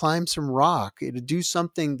shoes and climb some rock. Do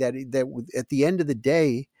something that at the end of the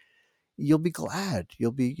day, you'll be glad.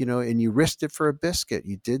 You'll be, and you risked it for a biscuit.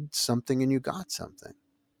 You did something and you got something.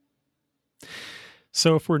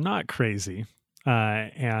 So if we're not crazy,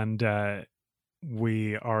 and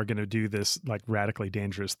we are going to do this like radically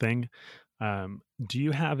dangerous thing, do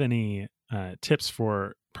you have any tips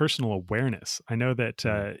for personal awareness? I know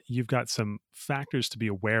that you've got some factors to be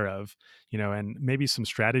aware of, and maybe some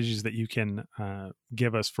strategies that you can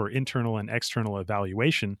give us for internal and external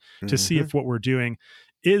evaluation to see Mm-hmm. if what we're doing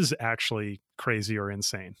is actually crazy or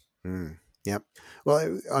insane. Mm. Yep.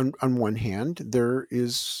 Well, on one hand,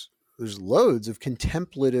 there's loads of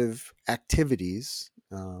contemplative activities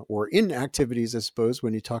or inactivities, I suppose,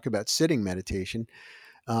 when you talk about sitting meditation,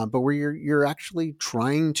 but where you're actually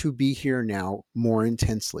trying to be here now more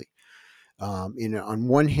intensely. On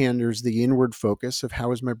one hand, there's the inward focus of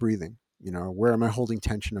how is my breathing. Where am I holding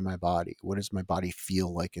tension in my body? What does my body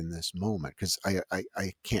feel like in this moment? Because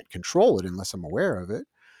I can't control it unless I'm aware of it.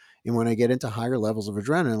 And when I get into higher levels of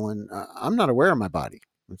adrenaline, I'm not aware of my body.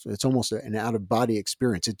 It's almost an out of body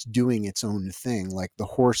experience. It's doing its own thing, like the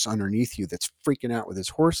horse underneath you that's freaking out with his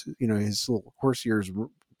horse, his little horse ears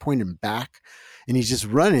pointing back and he's just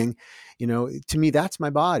running. To me, that's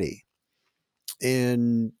my body.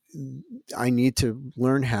 And I need to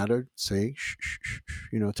learn how to say, shh, shh, shh,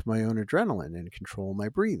 to my own adrenaline and control my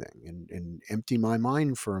breathing and empty my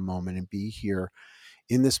mind for a moment and be here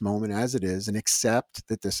in this moment as it is and accept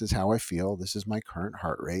that this is how I feel. This is my current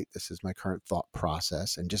heart rate. This is my current thought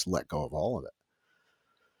process, and just let go of all of it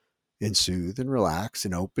and soothe and relax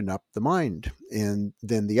and open up the mind. And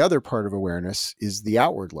then the other part of awareness is the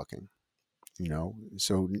outward looking.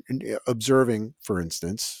 So observing, for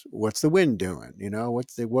instance, what's the wind doing?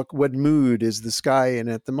 What mood is the sky in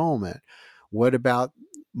at the moment? What about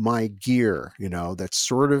my gear? That's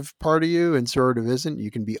sort of part of you and sort of isn't.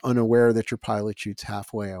 You can be unaware that your pilot chute's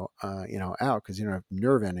halfway, out because you don't have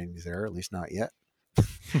nerve endings there, at least not yet.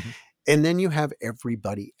 And then you have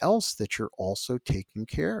everybody else that you're also taking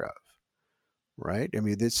care of. Right. I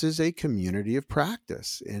mean, this is a community of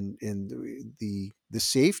practice, and the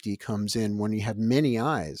safety comes in when you have many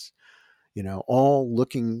eyes, all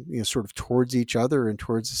looking, sort of towards each other and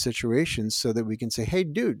towards the situation, so that we can say, "Hey,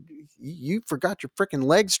 dude, you forgot your freaking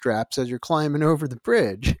leg straps as you're climbing over the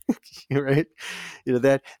bridge," right?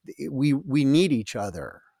 That we need each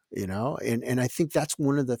other, and I think that's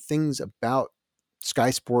one of the things about sky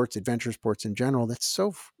sports, adventure sports in general, it's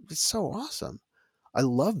so awesome. I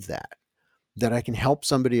love that I can help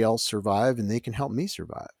somebody else survive and they can help me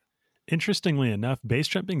survive. Interestingly enough, base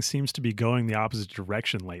jumping seems to be going the opposite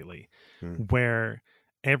direction lately, Mm, where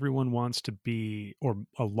everyone wants to be, or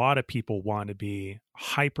a lot of people want to be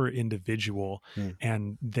hyper individual, mm,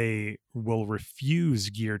 and they will refuse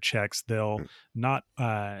gear checks. They'll mm, not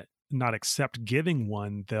not accept giving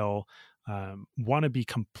one. They'll want to be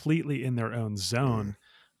completely in their own mm. zone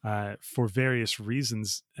for various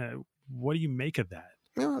reasons. What do you make of that?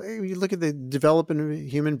 You look at the development of a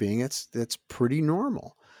human being, that's pretty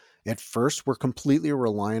normal. At first, we're completely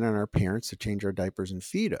reliant on our parents to change our diapers and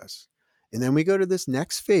feed us. And then we go to this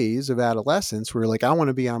next phase of adolescence where, like, I want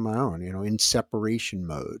to be on my own, in separation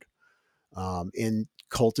mode, in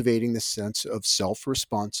cultivating the sense of self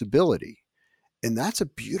responsibility. And that's a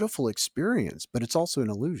beautiful experience, but it's also an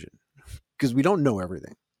illusion because we don't know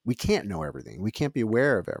everything. We can't know everything. We can't be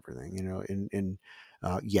aware of everything,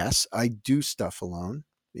 yes, I do stuff alone.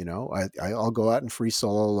 I'll go out and free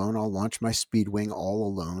solo alone. I'll launch my speed wing all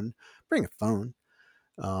alone, bring a phone.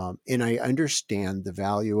 And I understand the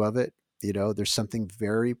value of it. There's something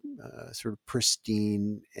very sort of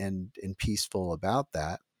pristine and peaceful about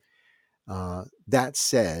that. That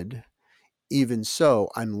said, even so,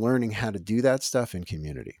 I'm learning how to do that stuff in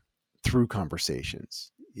community through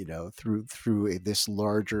conversations, through this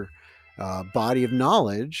larger body of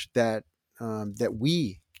knowledge that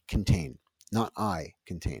we contain, not I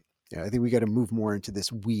contain. I think we got to move more into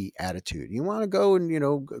this we attitude. You want to go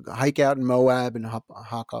and hike out in Moab and hop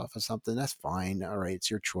off of something? That's fine. All right, it's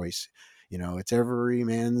your choice. It's every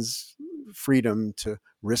man's freedom to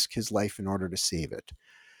risk his life in order to save it.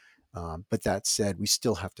 But that said, we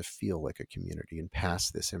still have to feel like a community and pass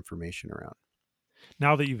this information around.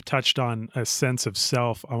 Now that you've touched on a sense of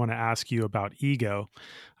self, I want to ask you about ego.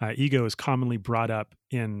 Ego is commonly brought up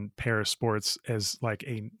in para sports as like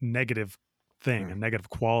a negative thing, a negative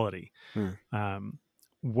quality. Mm.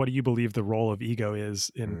 What do you believe the role of ego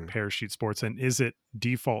is in Mm. parachute sports, and is it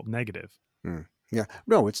default negative? Yeah,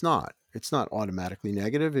 no, it's not. It's not automatically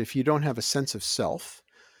negative. If you don't have a sense of self,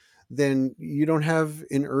 then you don't have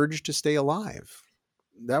an urge to stay alive.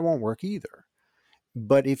 That won't work either.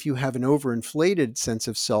 But if you have an overinflated sense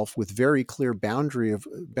of self with very clear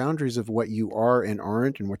boundaries of what you are and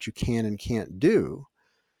aren't and what you can and can't do,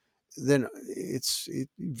 then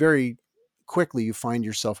very quickly you find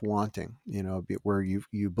yourself wanting, where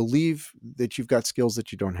you believe that you've got skills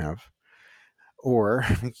that you don't have, or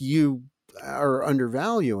you are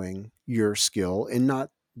undervaluing your skill and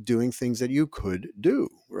not doing things that you could do,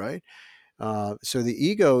 right? So the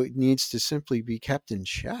ego needs to simply be kept in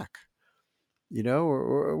check,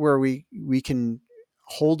 or where we can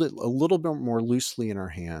hold it a little bit more loosely in our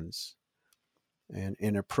hands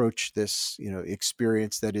and approach this,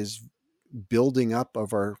 experience that is building up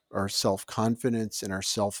of our self-confidence and our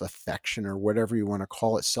self-affection, or whatever you want to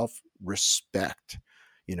call it, self-respect.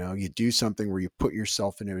 You do something where you put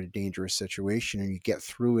yourself into a dangerous situation and you get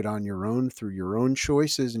through it on your own through your own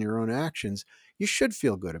choices and your own actions. You should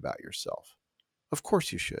feel good about yourself. Of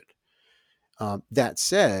course you should. That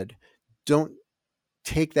said, don't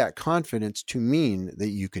take that confidence to mean that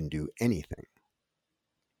you can do anything,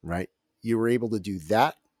 right? You were able to do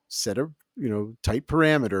that set of, tight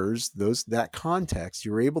parameters, that context.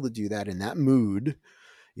 You were able to do that in that mood,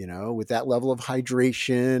 with that level of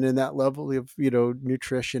hydration and that level of,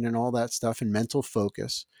 nutrition and all that stuff and mental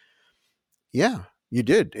focus. Yeah, you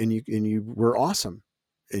did. And you were awesome,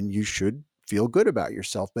 and you should feel good about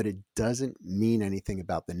yourself, but it doesn't mean anything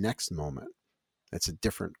about the next moment. That's a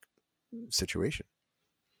different situation.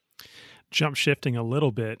 Jump shifting a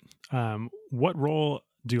little bit, what role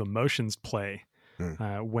do emotions play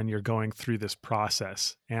when you're going through this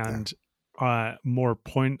process? And more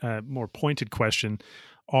pointed question: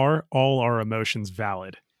 are all our emotions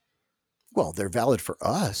valid? Well, they're valid for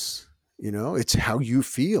us. It's how you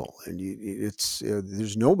feel, and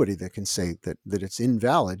there's nobody that can say that it's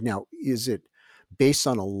invalid. Now, is it based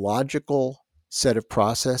on a logical set of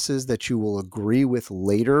processes that you will agree with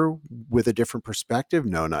later with a different perspective?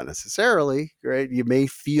 No, not necessarily, right? You may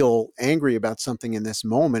feel angry about something in this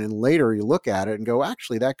moment, and later you look at it and go,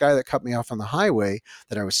 actually, that guy that cut me off on the highway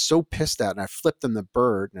that I was so pissed at, and I flipped him the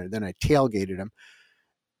bird, and then I tailgated him,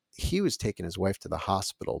 he was taking his wife to the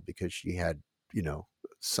hospital because she had,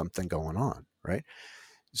 something going on, right?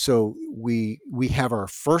 So we have our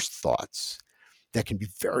first thoughts that can be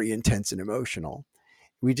very intense and emotional.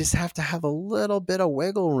 We just have to have a little bit of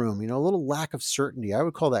wiggle room, a little lack of certainty. I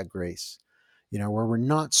would call that grace, where we're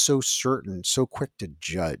not so certain, so quick to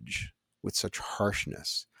judge with such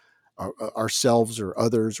harshness ourselves or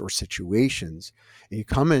others or situations. And you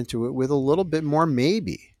come into it with a little bit more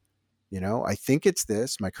maybe. I think it's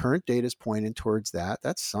this. My current data is pointing towards that.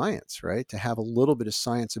 That's science, right? To have a little bit of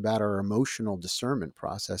science about our emotional discernment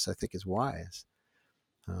process, I think, is wise.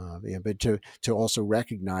 But to also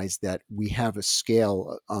recognize that we have a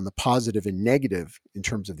scale on the positive and negative in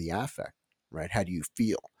terms of the affect, right? How do you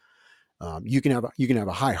feel? You can have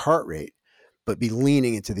a high heart rate, but be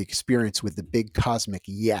leaning into the experience with the big cosmic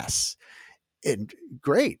yes, and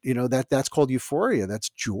great. That's called euphoria. That's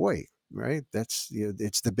joy, right? That's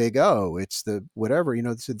it's the big O. It's the whatever.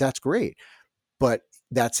 So that's great. But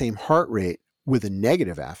that same heart rate with a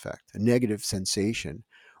negative affect, a negative sensation,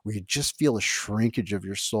 where you just feel a shrinkage of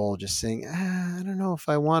your soul, just saying, I don't know if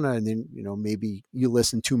I want to. And then, maybe you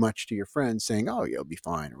listen too much to your friends saying, oh, you'll be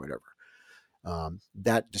fine or whatever.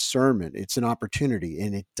 That discernment, it's an opportunity,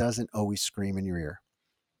 and it doesn't always scream in your ear.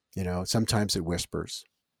 Sometimes it whispers.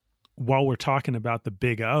 While we're talking about the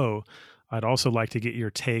big O, I'd also like to get your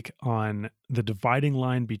take on the dividing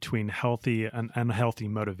line between healthy and unhealthy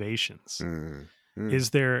motivations. Is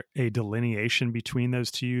there a delineation between those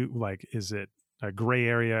two? Like, is it a gray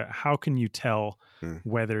area? How can you tell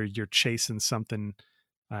whether you're chasing something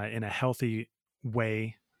in a healthy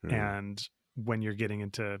way and when you're getting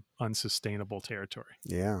into unsustainable territory?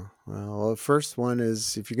 Yeah. Well, the first one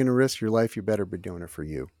is, if you're going to risk your life, you better be doing it for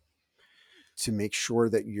you, to make sure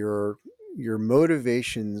that your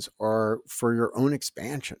motivations are for your own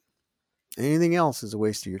expansion. Anything else is a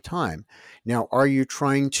waste of your time. Now, are you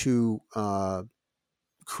trying to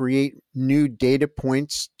create new data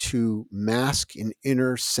points to mask an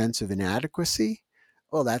inner sense of inadequacy?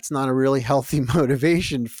 well, that's not a really healthy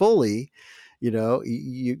motivation fully.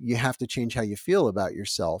 You have to change how you feel about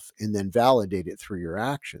yourself and then validate it through your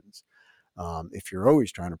actions. If you're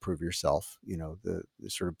always trying to prove yourself, the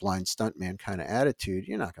sort of blind stuntman kind of attitude,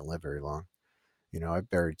 you're not going to live very long. I've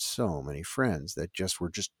buried so many friends that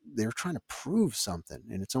they're trying to prove something,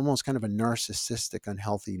 and it's almost kind of a narcissistic,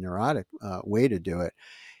 unhealthy, neurotic way to do it.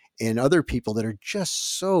 And other people that are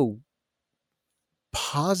just so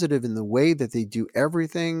positive in the way that they do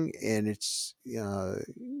everything, and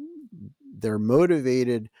they're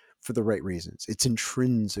motivated for the right reasons. It's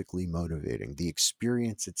intrinsically motivating. The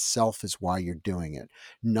experience itself is why you're doing it,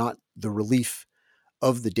 not the relief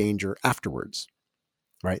of the danger afterwards.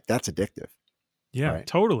 Right? That's addictive. Yeah, Right?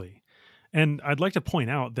 totally. And I'd like to point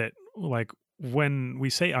out that, like, when we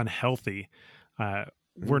say unhealthy, uh,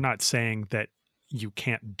 we're Mm-hmm. not saying that you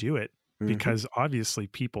can't do it, Mm-hmm. because obviously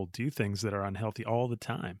people do things that are unhealthy all the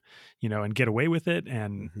time, and get away with it,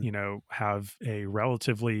 and, Mm-hmm. have a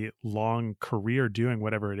relatively long career doing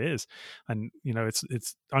whatever it is. And,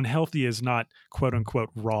 it's unhealthy is not quote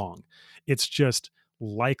unquote wrong. It's just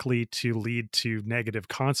likely to lead to negative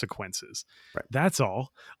consequences. Right. That's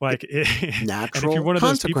all. Yep. Like, and if you're Natural one of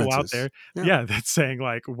those people out consequences. there, Yeah. yeah, that's saying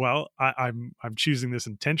like, well, I'm choosing this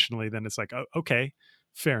intentionally, then it's like, oh, okay,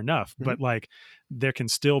 fair enough. Mm-hmm. But like, there can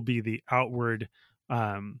still be the outward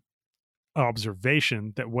um,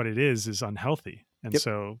 observation that what it is unhealthy, and Yep.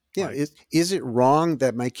 so Yeah. like, Is it wrong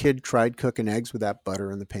that my kid tried cooking eggs without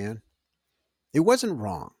butter in the pan? It wasn't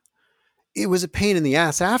wrong. It was a pain in the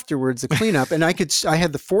ass afterwards, the cleanup. And I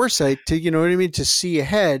had the foresight to, you know what I mean, to see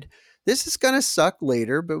ahead. This is going to suck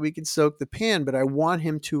later, but we can soak the pan. But I want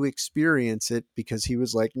him to experience it because he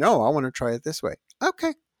was like, no, I want to try it this way.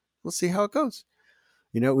 Okay, we'll see how it goes.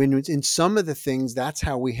 In some of the things, that's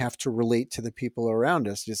how we have to relate to the people around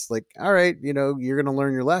us. Just like, all right, you're going to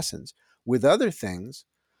learn your lessons. With other things,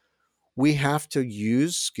 we have to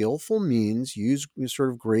use skillful means, use sort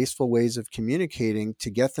of graceful ways of communicating to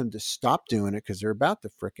get them to stop doing it because they're about to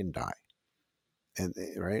frickin' die. And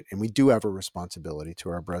right, and we do have a responsibility to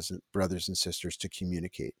our brothers and sisters to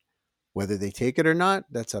communicate. Whether they take it or not,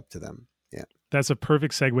 that's up to them. Yeah. that's a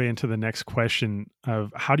perfect segue into the next question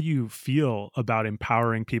of, how do you feel about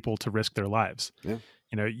empowering people to risk their lives? Yeah.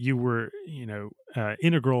 You were,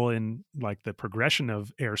 integral in like the progression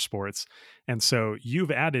of air sports, and so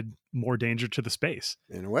you've added more danger to the space.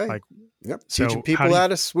 In a way. Like, Yep. Teaching so how people do you how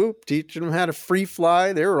to swoop, teaching them how to free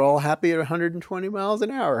fly. They were all happy at 120 miles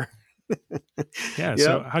an hour. Yeah,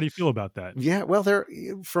 so Yep. how do you feel about that? Yeah. Well, they're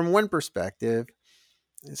from one perspective,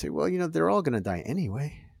 I say, well, they're all going to die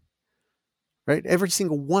anyway. Right? Every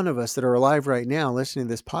single one of us that are alive right now listening to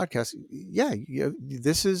this podcast, yeah,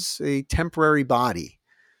 this is a temporary body.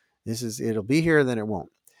 It'll be here, then it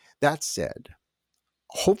won't. That said,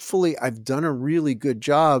 hopefully I've done a really good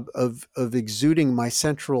job of exuding my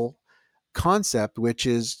central concept, which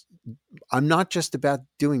is I'm not just about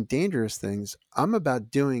doing dangerous things, I'm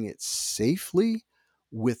about doing it safely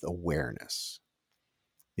with awareness.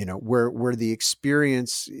 Where the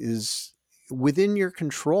experience is within your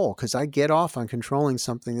control, because I get off on controlling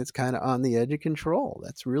something that's kind of on the edge of control.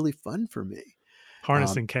 That's really fun for me.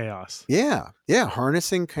 Harnessing chaos. Yeah,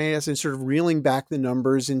 harnessing chaos and sort of reeling back the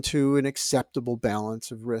numbers into an acceptable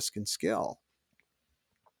balance of risk and skill.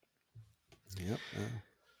 Yep.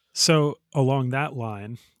 So along that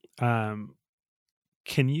line, um,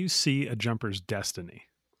 can you see a jumper's destiny?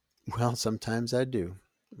 Well, sometimes I do,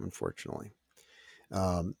 unfortunately.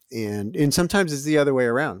 And sometimes it's the other way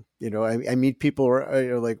around. I meet people who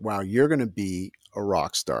are like, wow, you're going to be a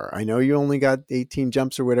rock star. I know you only got 18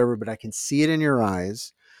 jumps or whatever, but I can see it in your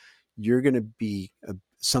eyes. You're going to be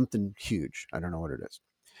something huge. I don't know what it is.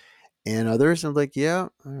 And others are like, yeah,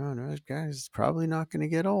 I don't know, this guy's probably not going to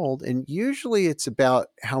get old. And usually it's about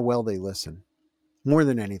how well they listen more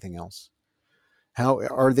than anything else. How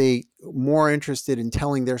are they more interested in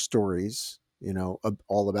telling their stories,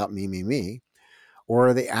 all about me, or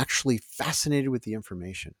are they actually fascinated with the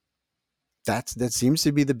information? That seems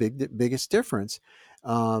to be the biggest difference.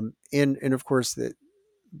 And of course that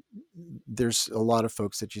there's a lot of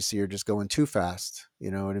folks that you see are just going too fast.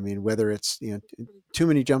 You know what I mean? Whether it's too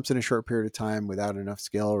many jumps in a short period of time without enough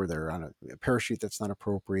skill, or they're on a parachute that's not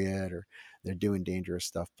appropriate, or they're doing dangerous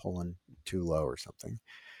stuff, pulling too low or something.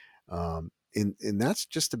 And that's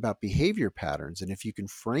just about behavior patterns. And if you can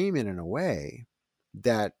frame it in a way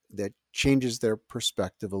that changes their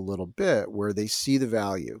perspective a little bit, where they see the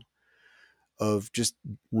value of just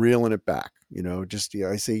reeling it back,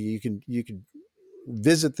 I say you can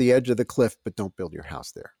visit the edge of the cliff, but don't build your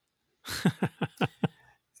house there.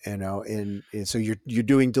 And so you're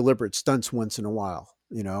doing deliberate stunts once in a while.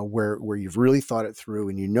 where you've really thought it through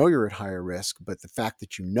and you know you're at higher risk, but the fact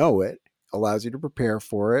that you know it allows you to prepare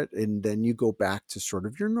for it, and then you go back to sort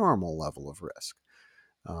of your normal level of risk.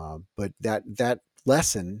 But that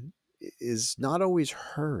lesson is not always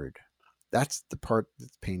heard. That's the part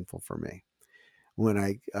that's painful for me. When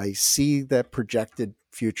I see that projected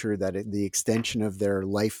future, the extension of their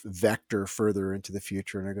life vector further into the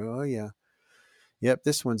future, and I go, oh yeah, yep,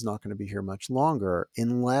 this one's not going to be here much longer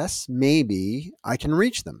unless maybe I can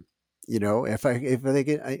reach them. If they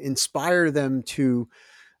can inspire them to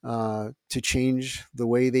change the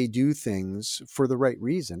way they do things for the right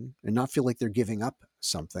reason and not feel like they're giving up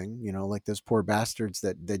something, like those poor bastards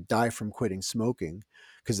that die from quitting smoking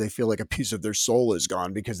because they feel like a piece of their soul is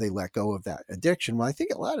gone because they let go of that addiction. Well, I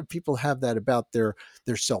think a lot of people have that about their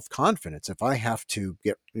self-confidence. If I have to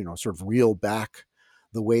get, sort of reel back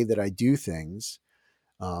the way that I do things,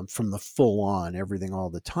 from the full on everything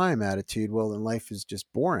all the time attitude, well, then life is just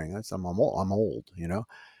boring. I'm old,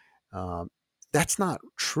 um, that's not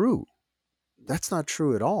true. That's not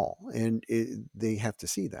true at all. And they have to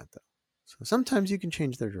see that, though. So sometimes you can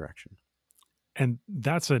change their direction. And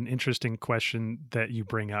that's an interesting question that you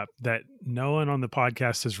bring up that no one on the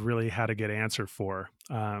podcast has really had a good answer for.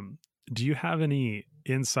 Do you have any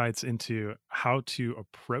insights into how to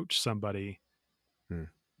approach somebody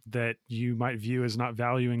that you might view as not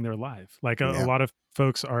valuing their life? Like a Yeah. lot of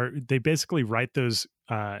folks they basically write those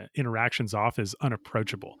interactions off as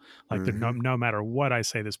unapproachable. Like no matter what I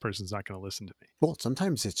say, this person's not going to listen to me. Well,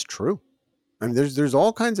 sometimes it's true. I mean, there's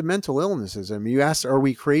all kinds of mental illnesses. I mean, you asked, are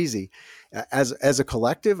we crazy? As a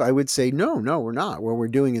collective, I would say, no, we're not. What we're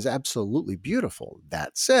doing is absolutely beautiful.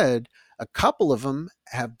 That said, a couple of them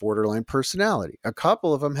have borderline personality. A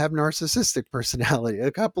couple of them have narcissistic personality.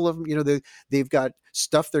 A couple of them, they've got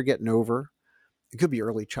stuff they're getting over. It could be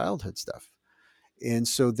early childhood stuff. And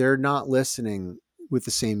so they're not listening with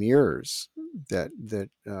the same ears that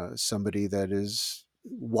somebody that is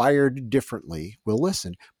wired differently will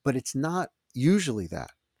listen. But it's not usually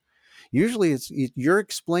that. Usually you're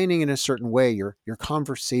explaining in a certain way, your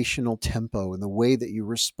conversational tempo and the way that you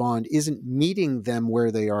respond isn't meeting them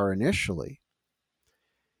where they are initially.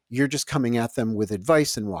 You're just coming at them with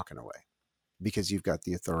advice and walking away because you've got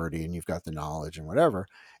the authority and you've got the knowledge and whatever.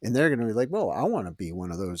 And they're going to be like, well, I want to be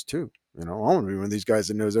one of those too. I want to be one of these guys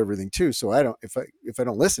that knows everything too. So if I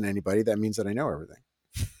don't listen to anybody, that means that I know everything.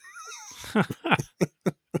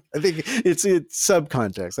 I think it's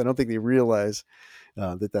subcontext. I don't think they realize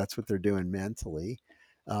that that's what they're doing mentally.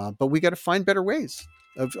 But we got to find better ways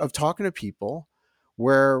of talking to people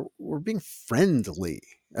where we're being friendly.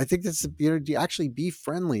 I think that's you actually be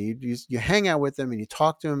friendly. You hang out with them and you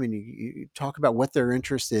talk to them and you talk about what they're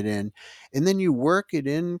interested in, and then you work it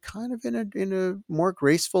in kind of in a more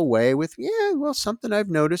graceful way with, something I've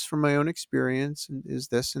noticed from my own experience is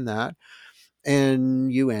this and that,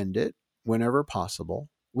 and you end it whenever possible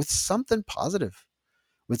with something positive,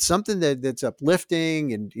 with something that's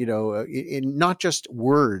uplifting and, in not just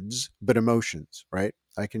words, but emotions, right?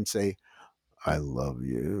 I can say, I love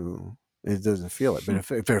you. It doesn't feel it.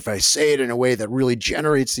 But if I say it in a way that really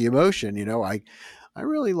generates the emotion, I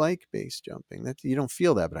really like base jumping. That you don't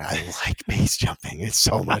feel that, but I like base jumping. It's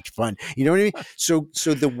so much fun. You know what I mean? So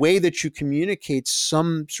the way that you communicate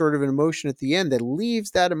some sort of an emotion at the end that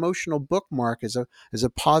leaves that emotional bookmark as a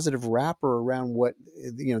positive wrapper around what,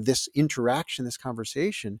 this interaction, this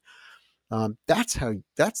conversation, that's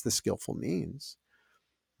the skillful means.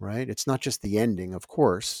 Right. It's not just the ending, of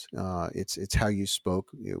course. It's how you spoke,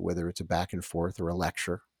 whether it's a back and forth or a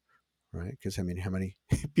lecture. Right. Because I mean, how many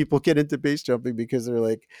people get into base jumping because they're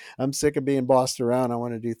like, I'm sick of being bossed around. I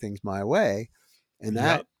want to do things my way. And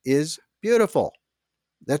that is beautiful.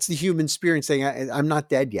 That's the human spirit saying, I'm not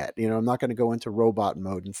dead yet. I'm not going to go into robot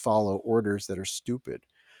mode and follow orders that are stupid.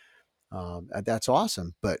 That's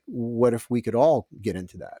awesome. But what if we could all get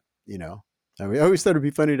into that? I always thought it'd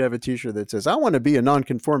be funny to have a t-shirt that says, I want to be a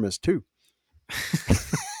nonconformist too.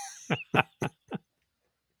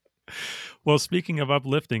 Well, speaking of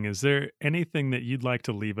uplifting, is there anything that you'd like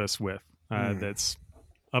to leave us with that's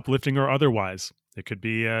uplifting or otherwise? It could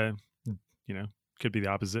be, could be the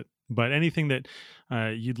opposite, but anything that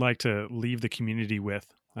you'd like to leave the community with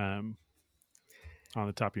on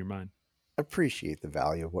the top of your mind? Appreciate the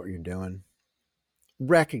value of what you're doing.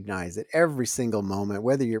 Recognize that every single moment,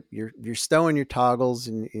 whether you're stowing your toggles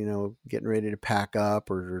and getting ready to pack up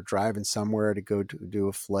or driving somewhere to go to do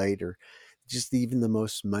a flight, or just even the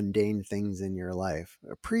most mundane things in your life,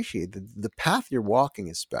 appreciate the path you're walking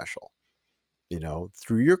is special.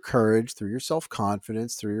 Through your courage, through your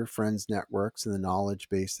self-confidence, through your friends' networks and the knowledge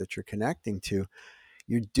base that you're connecting to,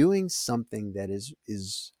 you're doing something that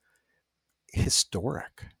is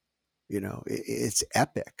historic. It's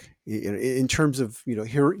epic in terms of,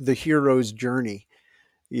 the hero's journey,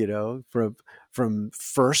 from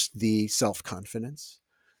first the self-confidence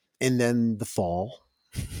and then the fall.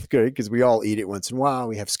 Okay, because we all eat it once in a while.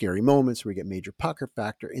 We have scary moments where we get major pucker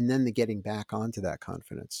factor, and then the getting back onto that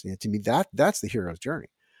confidence. To me, that's the hero's journey,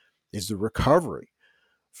 is the recovery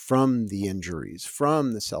from the injuries,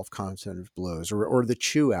 from the self-confidence blows, or the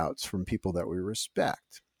chew outs from people that we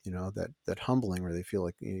respect. That humbling where they feel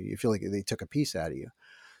like you feel like they took a piece out of you.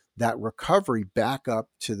 That recovery back up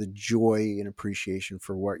to the joy and appreciation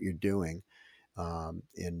for what you're doing,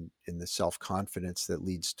 in the self-confidence that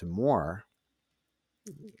leads to more.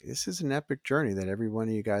 This is an epic journey that every one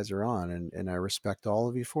of you guys are on, and I respect all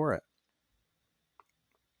of you for it.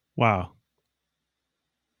 Wow.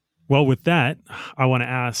 Well, with that, I want to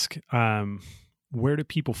ask, where do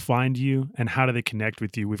people find you and how do they connect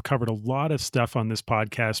with you? We've covered a lot of stuff on this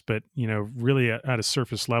podcast, but, really at a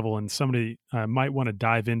surface level, and somebody might want to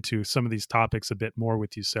dive into some of these topics a bit more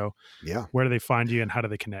with you. So Yeah. Where do they find you and how do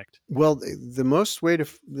they connect? Well, the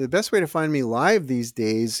best way to find me live these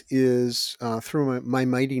days is through my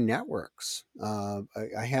mighty networks.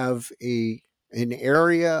 I have an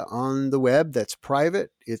area on the web that's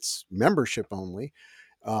private. It's membership only,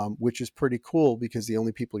 which is pretty cool because the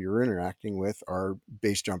only people you're interacting with are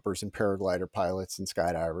base jumpers and paraglider pilots and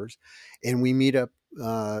skydivers. And we meet up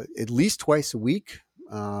at least twice a week.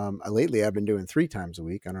 Lately, I've been doing 3 times a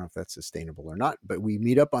week. I don't know if that's sustainable or not, but we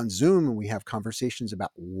meet up on Zoom and we have conversations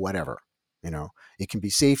about whatever. It can be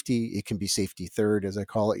safety. It can be safety third, as I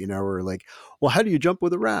call it, or like, well, how do you jump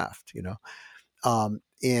with a raft?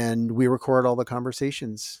 And we record all the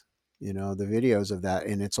conversations, the videos of that,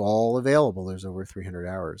 and it's all available. There's over 300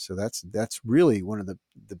 hours. So that's really one of the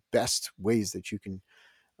best ways that you can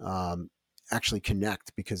actually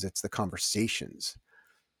connect, because it's the conversations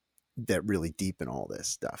that really deepen all this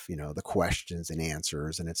stuff, the questions and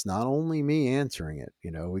answers. And it's not only me answering it,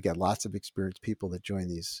 we got lots of experienced people that join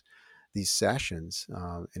these sessions.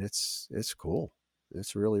 And it's cool.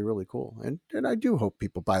 It's really, really cool. And I do hope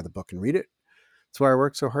people buy the book and read it. That's why I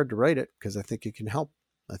work so hard to write it, because I think it can help.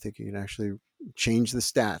 I think it can actually change the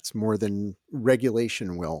stats more than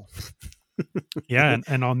regulation will. Yeah.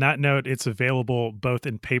 And on that note, it's available both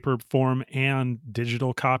in paper form and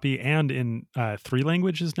digital copy, and in 3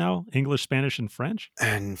 languages now: English, Spanish, and French.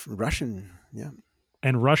 And Russian. Yeah.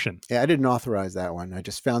 And Russian. Yeah. I didn't authorize that one. I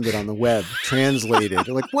just found it on the web, translated.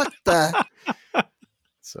 Like, what the?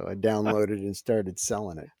 So I downloaded and started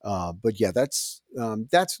selling it. But yeah, that's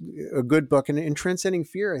a good book. And in Transcending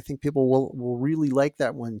Fear, I think people will really like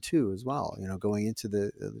that one too, as well. Going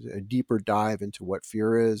into a deeper dive into what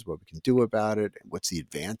fear is, what we can do about it, and what's the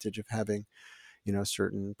advantage of having,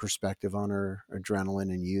 certain perspective on our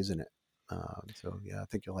adrenaline and using it. So yeah, I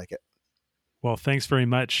think you'll like it. Well, thanks very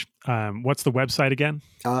much. What's the website again?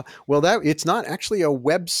 Well, it's not actually a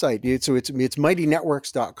website. It's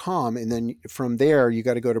mightynetworks.com. And then from there, you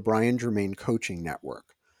got to go to Brian Germain Coaching Network,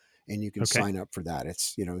 and you can sign up for that.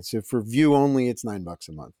 It's, it's for view only. It's $9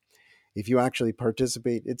 a month. If you actually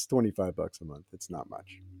participate, it's $25 a month. It's not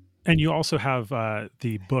much. And you also have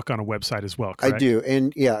the book on a website as well, correct? I do.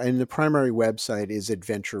 And and the primary website is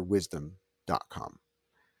adventurewisdom.com.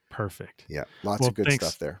 Perfect. Yeah. Lots of good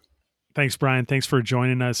stuff there. Thanks, Brian. Thanks for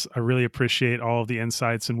joining us. I really appreciate all of the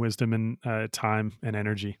insights and wisdom and time and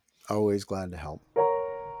energy. Always glad to help.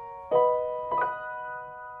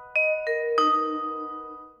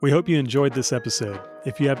 We hope you enjoyed this episode.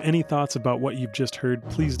 If you have any thoughts about what you've just heard,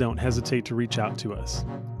 please don't hesitate to reach out to us.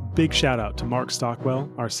 Big shout out to Mark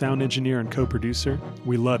Stockwell, our sound engineer and co-producer.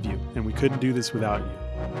 We love you, and we couldn't do this without you.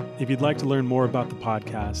 If you'd like to learn more about the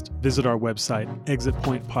podcast, visit our website,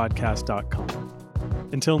 exitpointpodcast.com.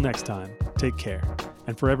 Until next time, take care.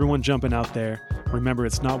 And for everyone jumping out there, remember,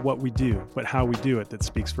 it's not what we do, but how we do it that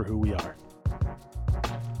speaks for who we are.